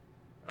campaign.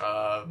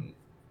 Let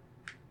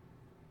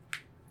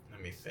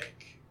me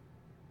think.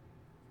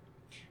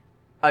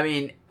 I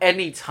mean,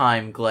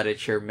 anytime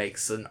Glediature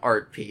makes an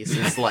art piece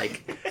is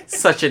like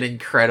such an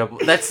incredible.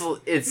 It's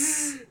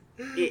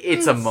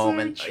a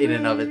moment so in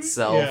and of true.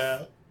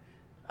 itself.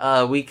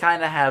 Yeah. We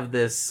kind of have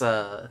this.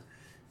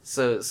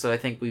 So I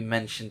think we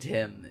mentioned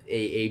him,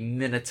 a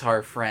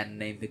Minotaur friend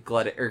named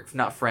or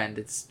not friend.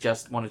 It's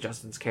just one of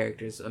Justin's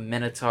characters, a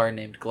Minotaur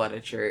named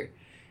Glediature,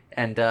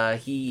 and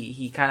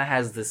he kind of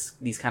has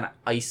these kind of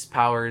ice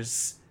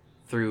powers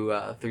through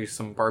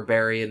some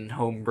barbarian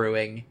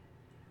homebrewing.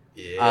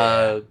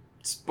 Yeah.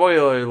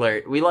 Spoiler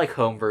alert: we like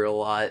homebrew a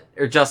lot,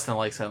 or Justin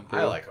likes homebrew.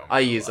 I like homebrew I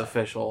a use lot.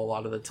 official a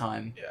lot of the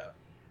time. Yeah.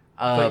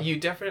 But you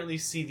definitely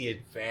see the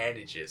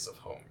advantages of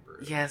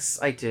homebrew. Yes,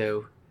 I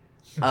do.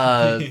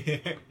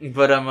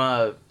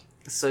 But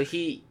so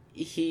he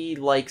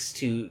likes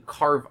to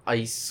carve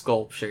ice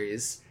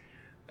sculptures,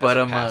 but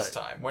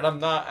pastime. When I'm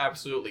not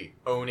absolutely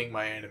owning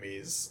my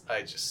enemies,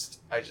 I just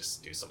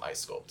do some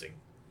ice sculpting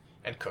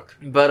and cook.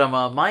 But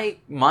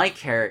my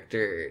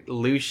character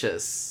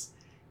Lucius,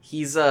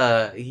 he's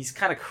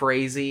kind of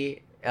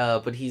crazy,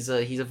 but he's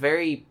a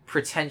very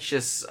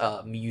pretentious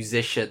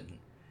musician,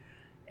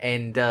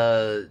 and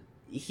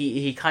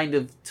he kind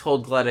of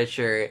told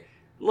Glediature,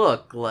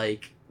 look,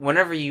 like,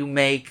 whenever you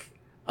make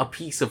a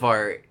piece of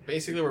art...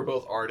 Basically, we're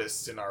both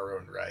artists in our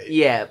own right.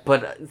 Yeah,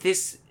 but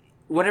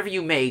whenever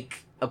you make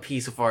a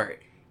piece of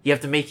art, you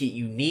have to make it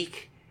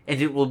unique, and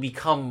it will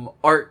become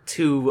Art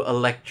 2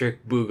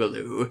 Electric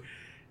Boogaloo.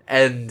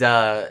 And,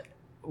 but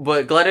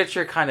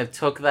Glediature kind of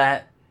took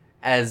that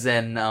as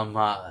in,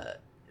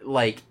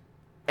 like,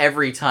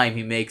 every time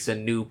he makes a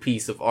new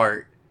piece of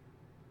art,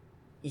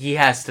 he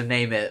has to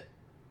name it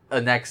the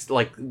next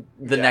number.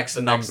 Next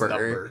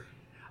number.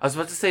 I was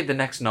about to say the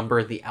next number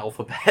of the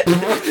alphabet.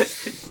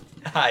 Yes.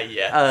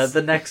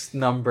 The next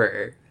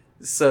number.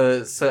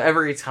 So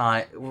every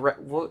time...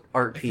 What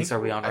art piece are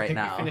we on right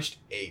now? I think we finished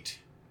 8.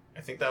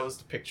 I think that was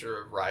the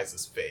picture of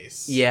Rise's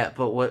face. Yeah,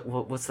 but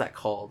what's that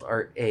called?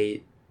 Art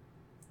 8.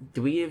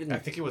 Do we even... I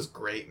think it was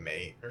Great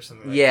Mate or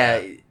something like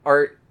that. Yeah,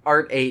 Art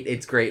 8,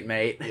 it's Great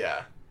Mate.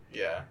 Yeah.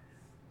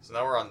 So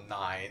now we're on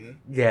 9.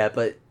 Yeah,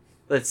 but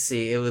let's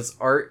see. It was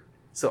Art...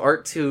 So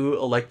Art 2,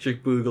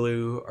 Electric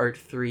Boogaloo. Art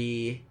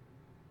 3...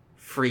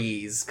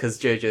 Freeze, because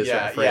JoJo's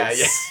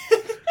reference.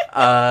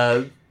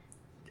 Yeah.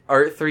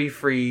 Art 3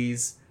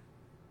 Freeze.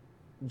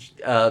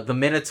 The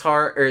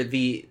Minotaur,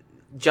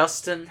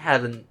 Justin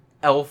had an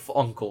elf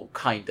uncle,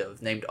 kind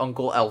of, named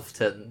Uncle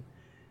Elfton,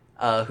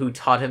 who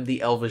taught him the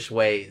elvish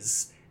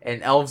ways.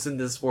 And elves in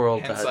this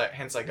world...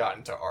 Hence I got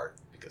into art,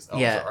 because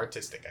elves are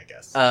artistic, I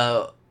guess.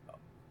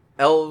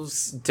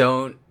 Elves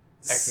don't...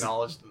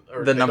 acknowledge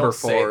the number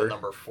 4. Say the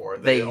number 4.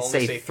 They only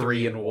say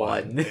 3 and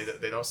 1.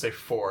 They don't say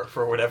 4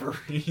 for whatever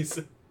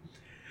reason.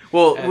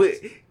 Well,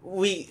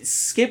 we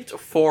skipped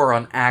 4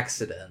 on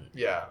accident.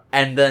 Yeah.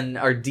 And then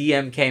our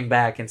DM came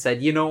back and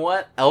said, you know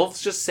what?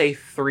 Elves just say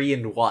 3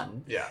 and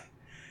 1. Yeah.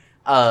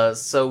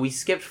 So we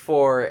skipped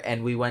 4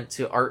 and we went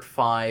to Art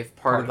 5,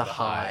 Part of the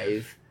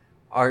Hive.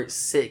 Art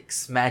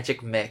 6,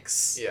 Magic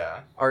Mix. Yeah.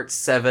 Art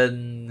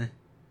 7...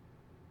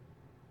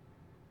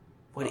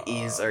 What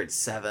is Art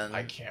 7?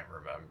 I can't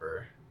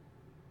remember.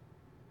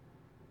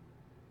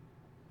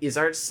 Is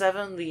Art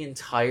 7 the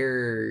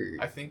entire...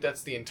 I think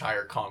that's the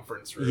entire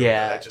conference room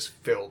that just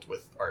filled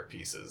with art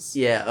pieces.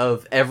 Yeah,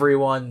 of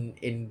everyone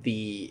in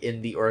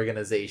the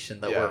organization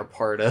that we're a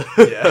part of.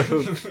 Yeah.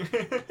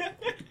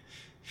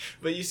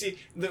 But you see,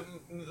 the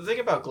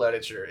thing about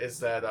Glediature is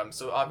that,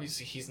 so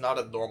obviously he's not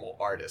a normal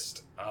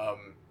artist.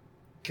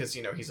 Because,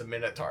 he's a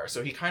Minotaur.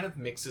 So he kind of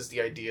mixes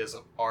the ideas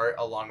of art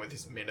along with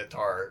his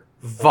Minotaur...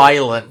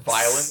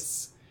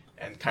 Violence.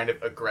 and kind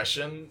of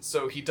aggression.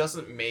 So he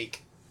doesn't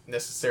make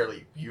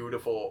necessarily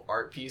beautiful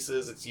art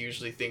pieces. It's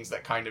usually things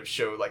that kind of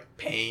show like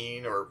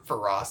pain or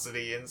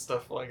ferocity and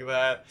stuff like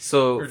that.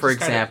 So, for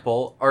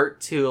example,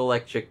 Art to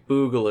Electric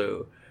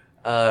Boogaloo.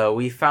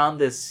 We found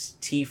this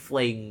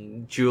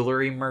tiefling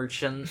jewelry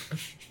merchant,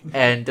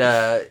 and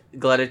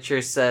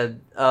Gladiator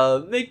said,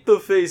 "Make the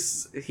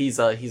face."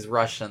 He's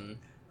Russian.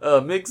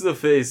 Make the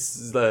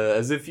face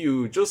as if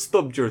you just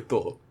stubbed your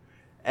toe.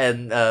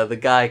 And the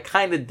guy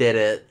kind of did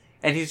it,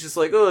 and he's just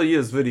like, "Oh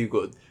yes, very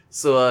good."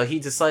 So he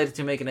decided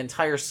to make an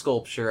entire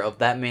sculpture of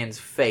that man's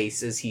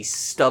face as he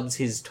stubs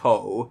his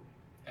toe.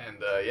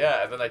 And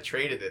and then I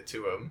traded it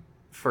to him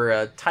for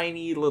a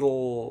tiny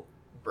little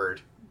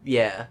bird.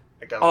 Yeah.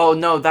 Oh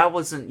no, that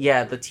wasn't.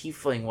 Yeah, the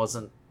tiefling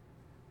wasn't.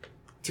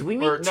 Did we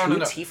meet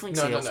tiefling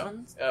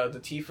salesmen? No. The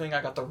tiefling,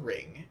 I got the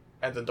ring,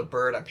 and then the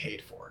bird I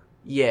paid for.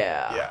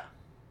 Yeah. Yeah.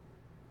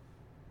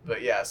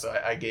 But yeah, so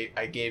I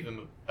gave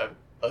him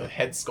a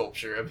head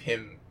sculpture of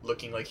him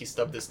looking like he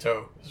stubbed his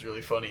toe. It was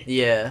really funny.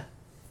 Yeah.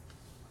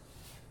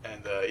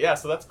 And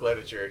so that's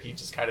Gladiator. He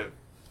just kind of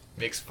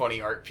makes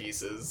funny art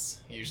pieces,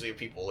 usually of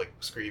people like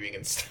screaming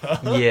and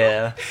stuff.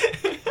 Yeah.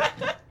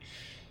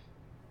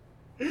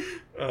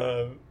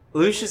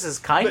 Lucius is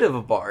kind of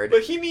a bard.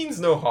 But he means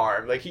no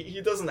harm. Like,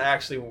 he doesn't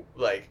actually,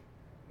 like,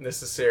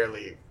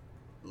 necessarily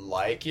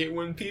like it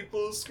when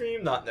people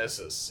scream. Not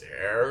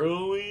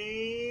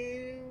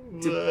necessarily.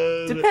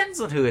 Depends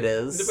on who it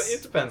is.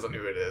 It depends on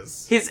who it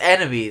is. His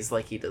enemies,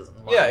 like, he doesn't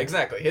mind. Yeah,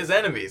 exactly. His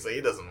enemies, like,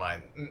 he doesn't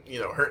mind,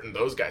 hurting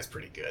those guys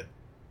pretty good.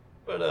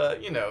 But,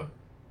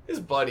 his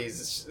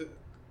buddies,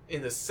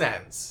 in a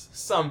sense,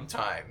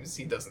 sometimes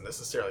he doesn't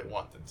necessarily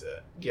want them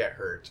to get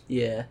hurt.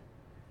 Yeah.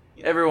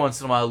 Every once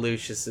in a while,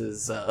 Lucius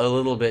is a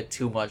little bit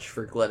too much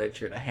for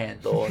Gladiator to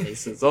handle, and he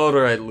says,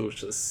 "Alright,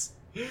 Lucius,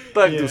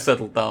 time to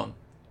settle down."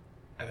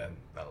 And then,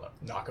 I don't know,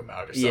 knock him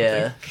out or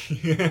something.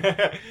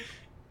 Yeah.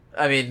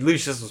 I mean,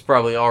 Lucius was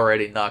probably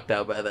already knocked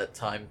out by that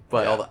time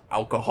by all the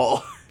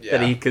alcohol that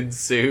he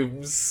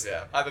consumes.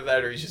 Yeah, either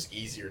that or he's just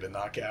easier to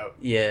knock out.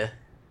 Yeah.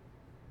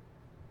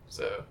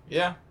 So,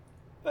 yeah.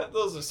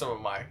 Those are some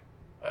of my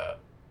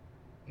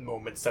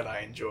moments that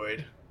I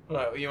enjoyed.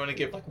 You want to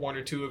give, like, one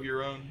or two of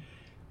your own?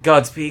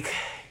 Godspeak,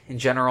 in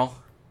general.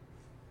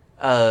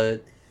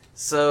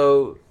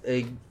 So,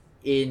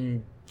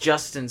 in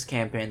Justin's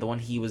campaign, the one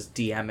he was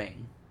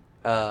DMing,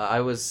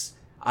 I was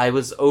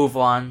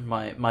Ovon,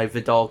 my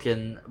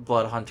Vidalcan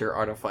blood hunter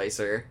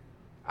artificer,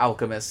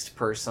 alchemist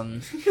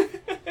person,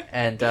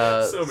 and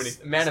so many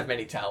man of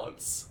many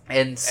talents,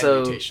 and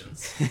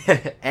mutations,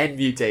 and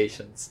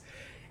mutations,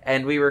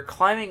 and we were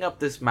climbing up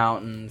this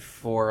mountain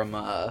for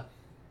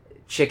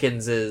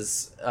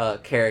Chickens'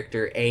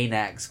 character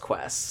Anag's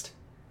quest.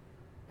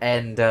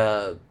 And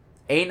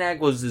Anag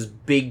was this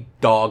big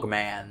dog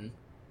man,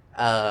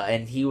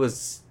 and he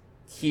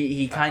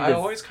kind of... I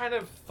always kind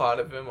of thought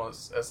of him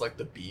as like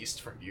the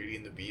Beast from Beauty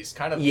and the Beast,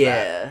 kind of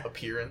that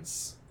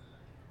appearance.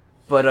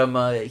 But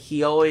he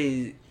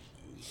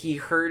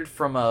heard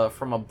from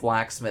a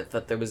blacksmith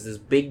that there was this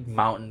big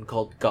mountain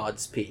called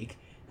God's Peak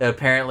that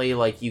apparently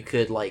like you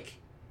could like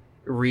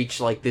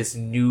reach like this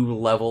new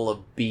level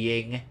of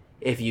being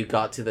if you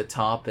got to the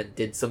top and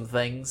did some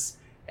things.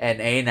 And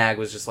Anag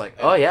was just like,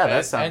 "Oh yeah,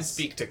 that sounds..." And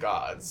speak to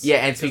gods. Yeah,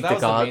 and speak to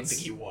gods. That was the main thing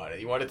he wanted.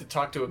 He wanted to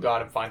talk to a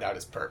god and find out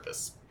his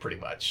purpose, pretty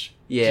much.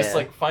 Yeah. Just,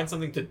 like, find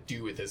something to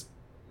do with his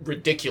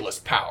ridiculous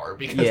power.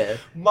 Because,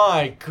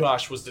 my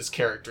gosh, was this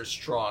character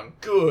strong.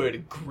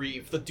 Good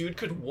grief. The dude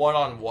could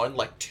one-on-one,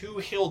 like, 2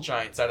 hill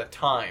giants at a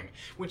time.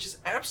 Which is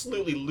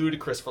absolutely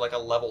ludicrous for, like, a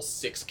level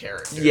 6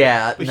 character.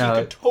 Yeah, but he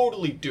could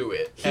totally do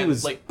it. He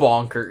was, like,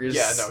 bonkers.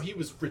 Yeah, no, he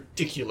was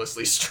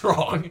ridiculously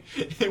strong.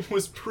 It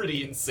was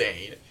pretty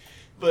insane.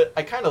 But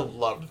I kind of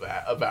loved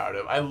that about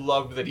him. I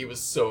loved that he was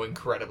so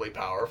incredibly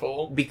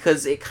powerful.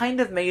 Because it kind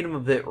of made him a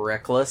bit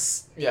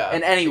reckless. Yeah,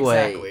 and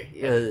anyway,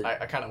 exactly.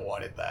 I kind of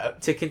wanted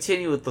that. To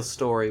continue with the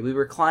story, we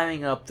were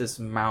climbing up this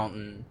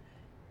mountain.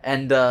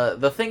 And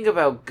the thing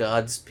about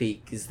God's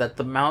Peak is that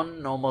the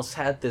mountain almost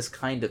had this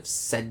kind of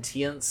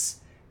sentience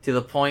to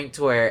the point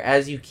where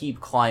as you keep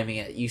climbing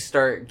it, you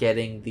start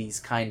getting these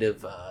kind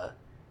of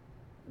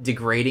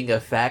degrading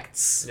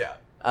effects. Yeah.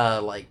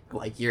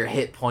 Like your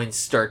hit points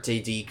start to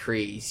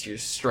decrease, your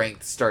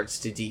strength starts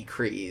to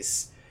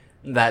decrease,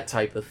 that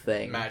type of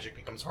thing. Magic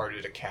becomes harder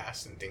to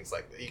cast and things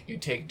like that. You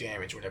take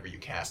damage whenever you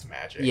cast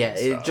magic. Yeah,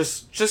 it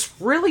just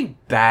really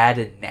bad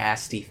and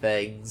nasty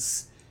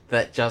things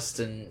that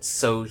Justin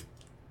so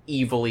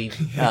evilly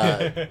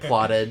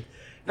plotted.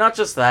 Not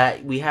just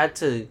that, we had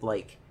to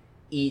like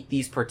eat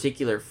these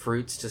particular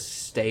fruits to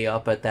stay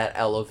up at that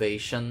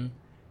elevation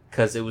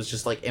because it was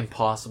just like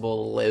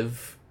impossible to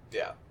live.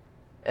 Yeah.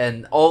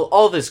 And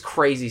all this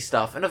crazy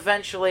stuff. And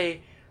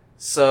eventually,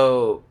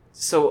 so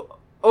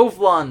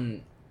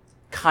Ovlon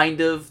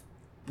kind of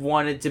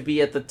wanted to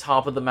be at the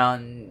top of the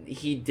mountain.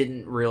 He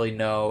didn't really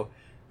know.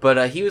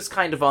 But he was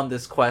kind of on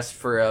this quest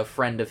for a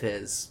friend of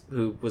his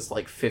who was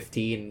like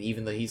 15,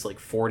 even though he's like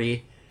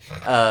 40.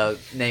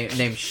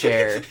 named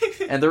Cher.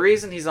 And the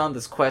reason he's on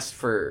this quest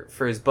for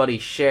his buddy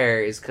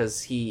Cher is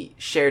because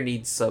Cher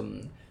needs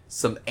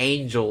some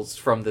angels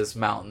from this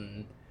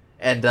mountain.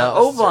 And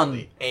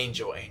Oblon...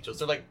 angels.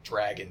 They're like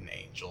dragon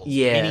angels.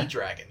 Yeah. Mini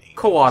dragon angels.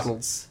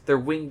 Coatls. They're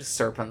winged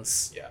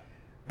serpents. Yeah.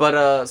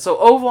 But, so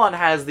Oblon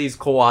has these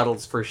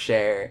coatls for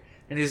Cher.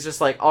 And he's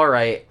just like,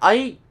 alright,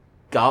 I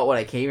got what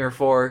I came here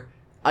for.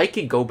 I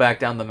can go back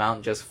down the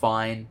mountain just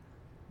fine.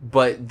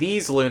 But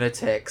these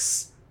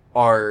lunatics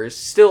are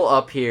still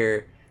up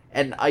here.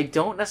 And I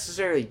don't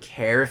necessarily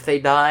care if they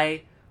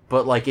die.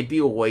 But, like, it'd be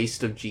a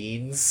waste of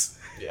genes.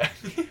 Yeah.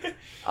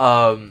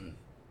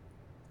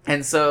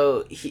 And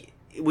so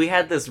we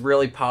had this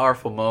really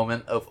powerful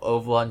moment of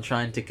Oblon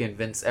trying to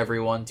convince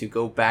everyone to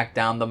go back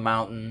down the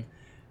mountain,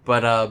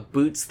 but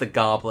Boots the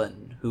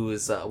Goblin, who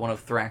is one of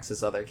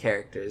Thrax's other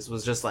characters,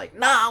 was just like,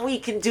 "Nah, we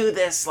can do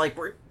this. Like,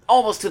 we're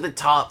almost to the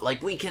top.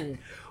 Like, we can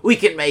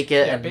make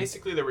it." Yeah, and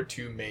basically there were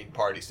two main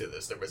parties to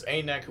this. There was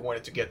Anak, who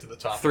wanted to get to the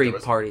top. Three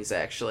parties,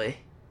 actually.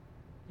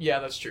 Yeah,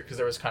 that's true, because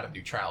there was kind of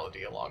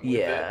neutrality along with it.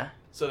 Yeah.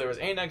 So there was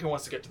Anak, who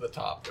wants to get to the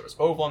top. There was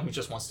Oblon, who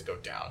just wants to go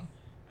down.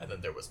 And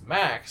then there was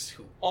Max,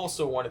 who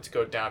also wanted to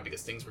go down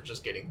because things were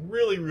just getting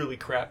really, really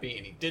crappy,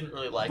 and he didn't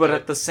really like it. But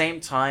at the same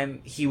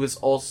time, he was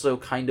also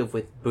kind of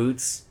with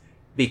Boots,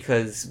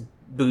 because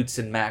Boots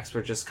and Max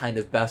were just kind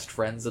of best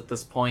friends at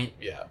this point.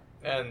 Yeah.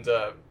 And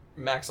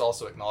Max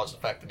also acknowledged the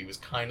fact that he was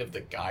kind of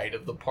the guide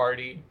of the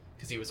party,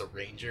 because he was a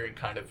ranger and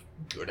kind of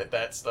good at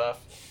that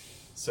stuff.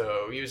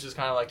 So he was just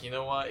kind of like, you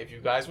know what, if you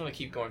guys want to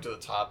keep going to the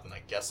top, then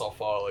I guess I'll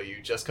follow you,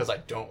 just because I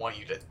don't want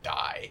you to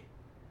die.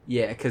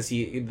 Yeah, because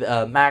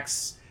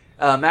Max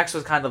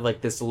was kind of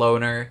like this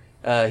loner.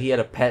 He had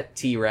a pet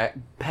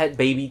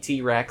baby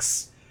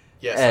T-Rex.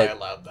 Yes, I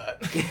allowed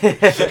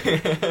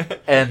that.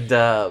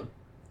 And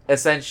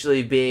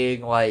essentially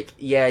being like,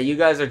 yeah, you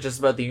guys are just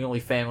about the only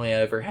family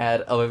I ever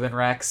had other than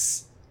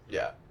Rex.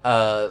 Yeah.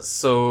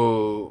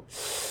 So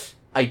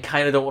I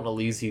kind of don't want to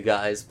lose you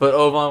guys. But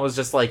Oblon was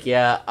just like,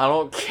 yeah, I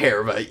don't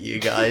care about you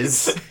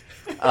guys.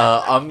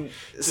 I'm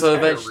so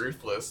kind of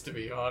ruthless, to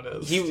be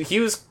honest. He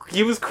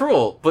was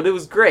cruel, but it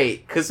was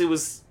great because it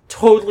was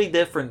totally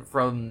different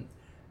from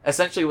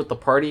essentially what the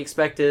party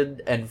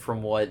expected and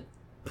from what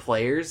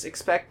players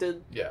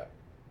expected. Yeah.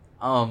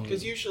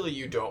 Because usually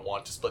you don't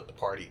want to split the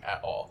party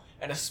at all,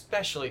 and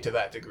especially to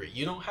that degree.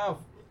 You don't have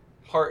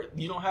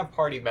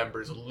party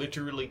members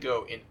literally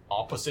go in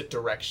opposite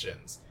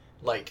directions,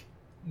 like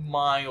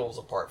miles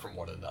apart from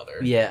one another.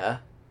 Yeah.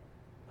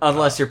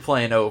 Unless you're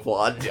playing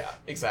Oblon. Yeah,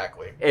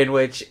 exactly. In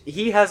which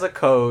he has a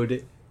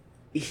code.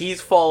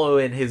 He's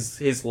following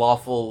his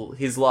lawful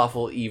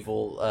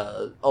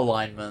evil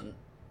alignment,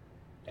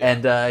 yeah.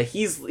 And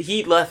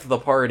he left the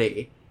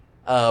party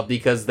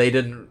because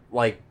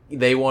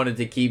they wanted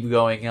to keep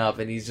going up,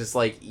 and he's just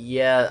like,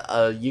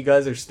 yeah, you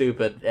guys are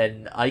stupid,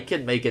 and I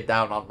can make it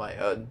down on my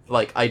own.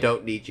 Like, I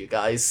don't need you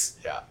guys.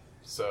 Yeah.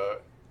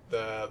 So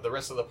the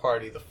rest of the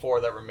party, the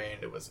four that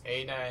remained, it was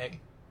Anag,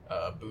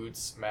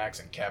 Boots, Max,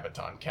 and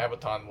Cabaton.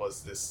 Cabaton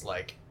was this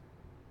like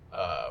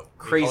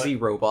crazy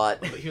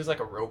robot. He was like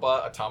a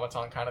robot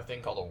automaton kind of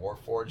thing called a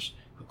Warforged,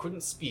 who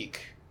couldn't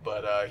speak,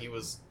 but he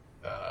was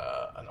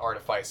an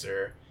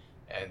artificer,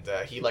 and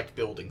he liked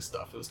building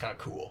stuff. It was kind of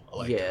cool. I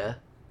liked it.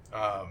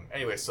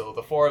 Anyway, so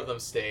the four of them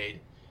stayed,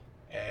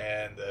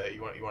 and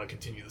you want to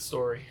continue the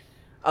story?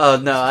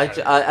 No,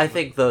 I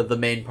think the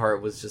main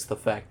part was just the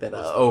fact that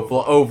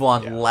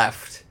Oblon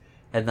left,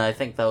 and I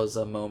think that was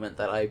a moment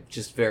that I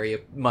just very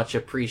much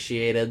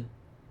appreciated.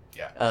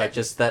 Yeah.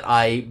 Just that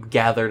I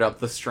gathered up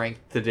the strength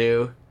to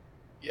do.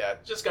 Yeah,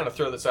 just gonna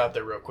throw this out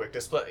there real quick.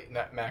 Despite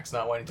Max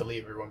not wanting to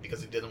leave everyone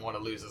because he didn't want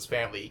to lose his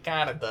family, he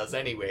kind of does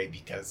anyway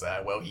because,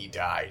 he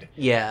died.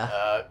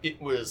 Yeah.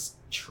 It was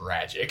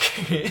tragic.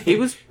 It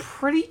was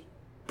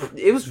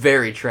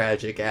very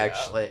tragic,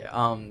 actually.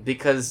 Yeah.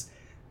 Because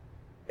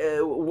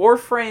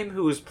Warframe,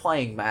 who was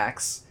playing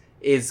Max,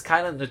 is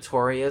kind of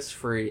notorious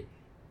for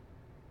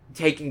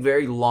taking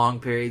very long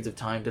periods of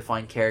time to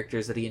find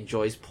characters that he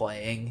enjoys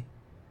playing.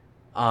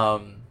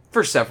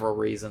 For several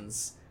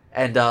reasons.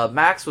 And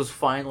Max was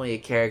finally a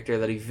character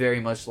that he very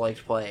much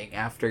liked playing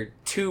after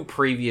two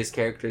previous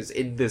characters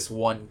in this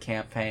one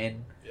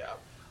campaign.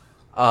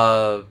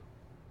 Yeah.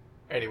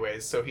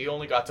 Anyways, so he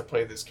only got to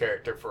play this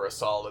character for a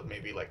solid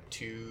maybe like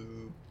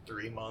 2-3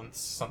 months,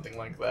 something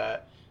like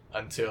that,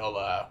 until,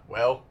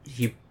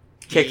 he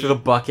kicked the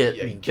bucket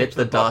and bit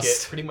the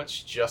dust. Pretty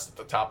much just at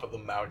the top of the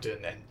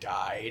mountain and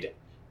died.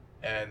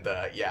 And,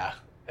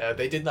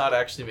 they did not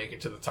actually make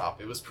it to the top.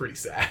 It was pretty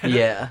sad.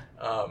 Yeah.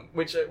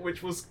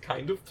 Which was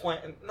kind of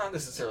planned. Not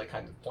necessarily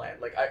kind of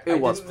planned. Like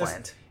it was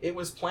planned. It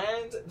was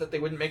planned that they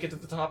wouldn't make it to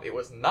the top. It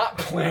was not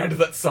planned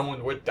that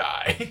someone would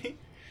die.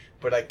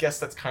 But I guess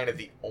that's kind of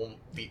the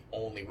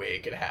only way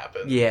it could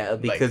happen. Yeah,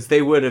 because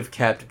they would have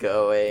kept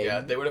going.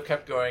 Yeah, they would have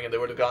kept going, and they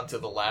would have gotten to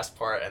the last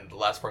part, and the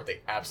last part they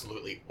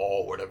absolutely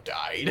all would have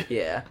died.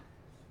 Yeah.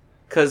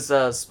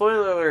 Because,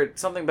 spoiler alert,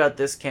 something about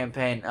this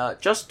campaign,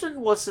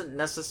 Justin wasn't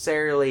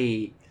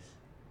necessarily...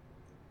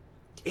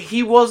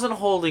 He wasn't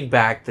holding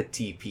back the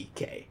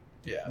TPK.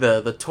 Yeah.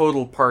 The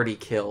total party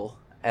kill,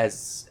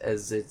 as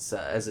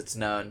it's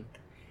known,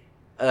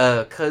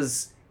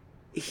 because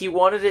he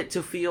wanted it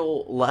to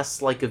feel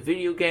less like a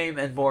video game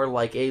and more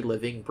like a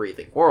living,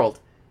 breathing world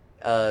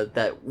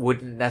that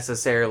wouldn't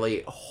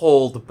necessarily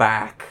hold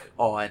back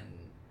on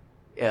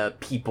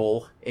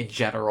people in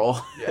general.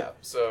 Yeah,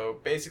 so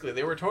basically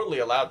they were totally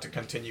allowed to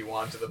continue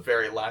on to the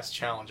very last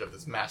challenge of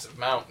this massive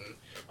mountain,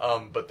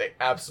 but they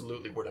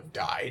absolutely would have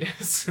died.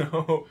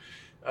 So,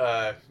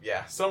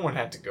 yeah, someone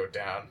had to go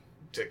down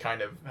to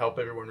kind of help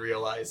everyone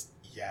realize,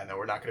 yeah, no,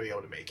 we're not going to be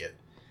able to make it.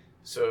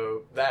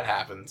 So that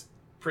happened.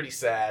 Pretty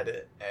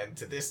sad, and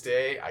to this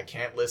day, I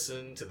can't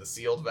listen to the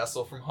Sealed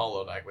Vessel from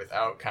Hollow Knight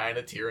without kind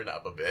of tearing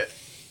up a bit,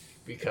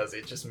 because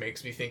it just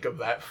makes me think of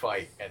that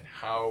fight and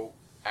how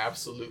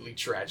absolutely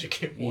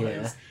tragic it was.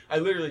 Yeah. I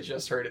literally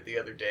just heard it the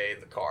other day in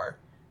the car.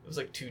 It was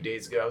like 2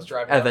 days ago. I was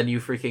driving And up. then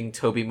you freaking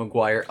Tobey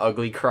Maguire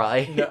ugly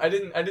cry. No, I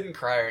didn't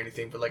cry or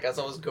anything, but like as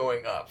I was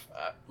going up,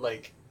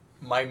 like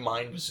my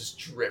mind was just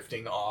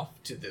drifting off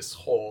to this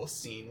whole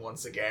scene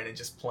once again and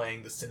just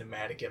playing the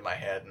cinematic in my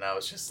head, and I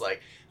was just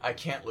like, I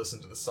can't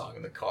listen to the song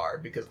in the car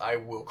because I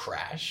will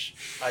crash.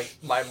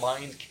 My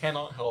mind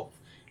cannot help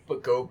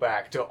but go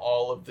back to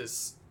all of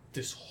this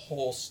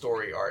whole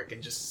story arc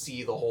and just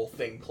see the whole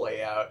thing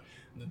play out.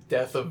 The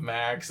death of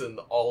Max and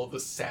all of the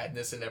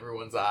sadness in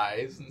everyone's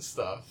eyes and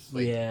stuff.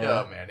 Like,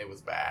 yeah. Oh man, it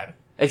was bad.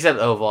 Except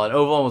Ovalon.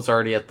 Ovalon was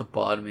already at the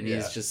bottom, and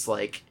he's just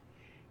like,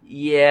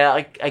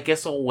 yeah, I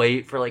guess I'll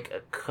wait for like a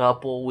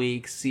couple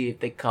weeks, see if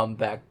they come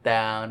back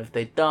down. If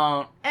they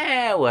don't,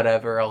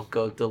 whatever, I'll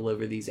go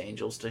deliver these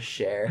angels to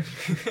Cher.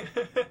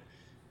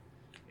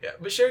 Yeah,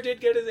 but Cher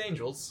did get his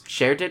angels.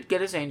 Cher did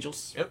get his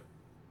angels. Yep.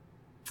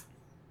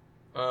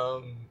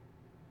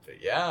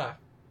 But yeah,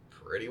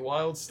 pretty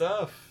wild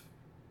stuff.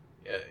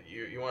 Yeah,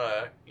 you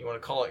wanna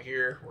call it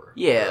here? We're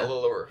a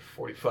little over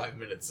 45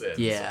 minutes in.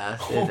 Yeah,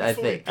 so hopefully I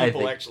think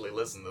people actually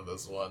listen to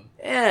this one.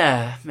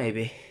 Yeah,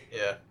 maybe.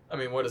 Yeah, I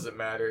mean, what does it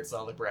matter? It's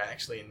not like we're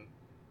actually,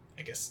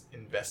 I guess,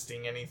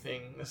 investing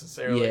anything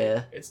necessarily.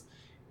 Yeah.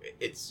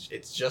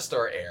 It's just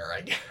our air,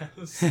 I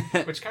guess,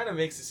 which kind of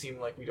makes it seem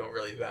like we don't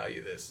really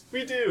value this.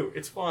 We do.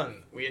 It's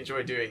fun. We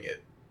enjoy doing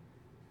it.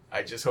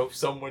 I just hope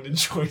someone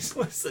enjoys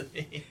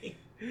listening.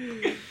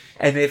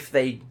 And if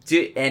they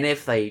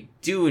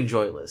do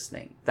enjoy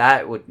listening,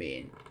 that would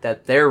mean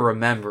that they're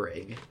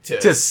remembering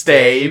to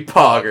stay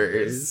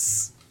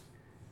poggers.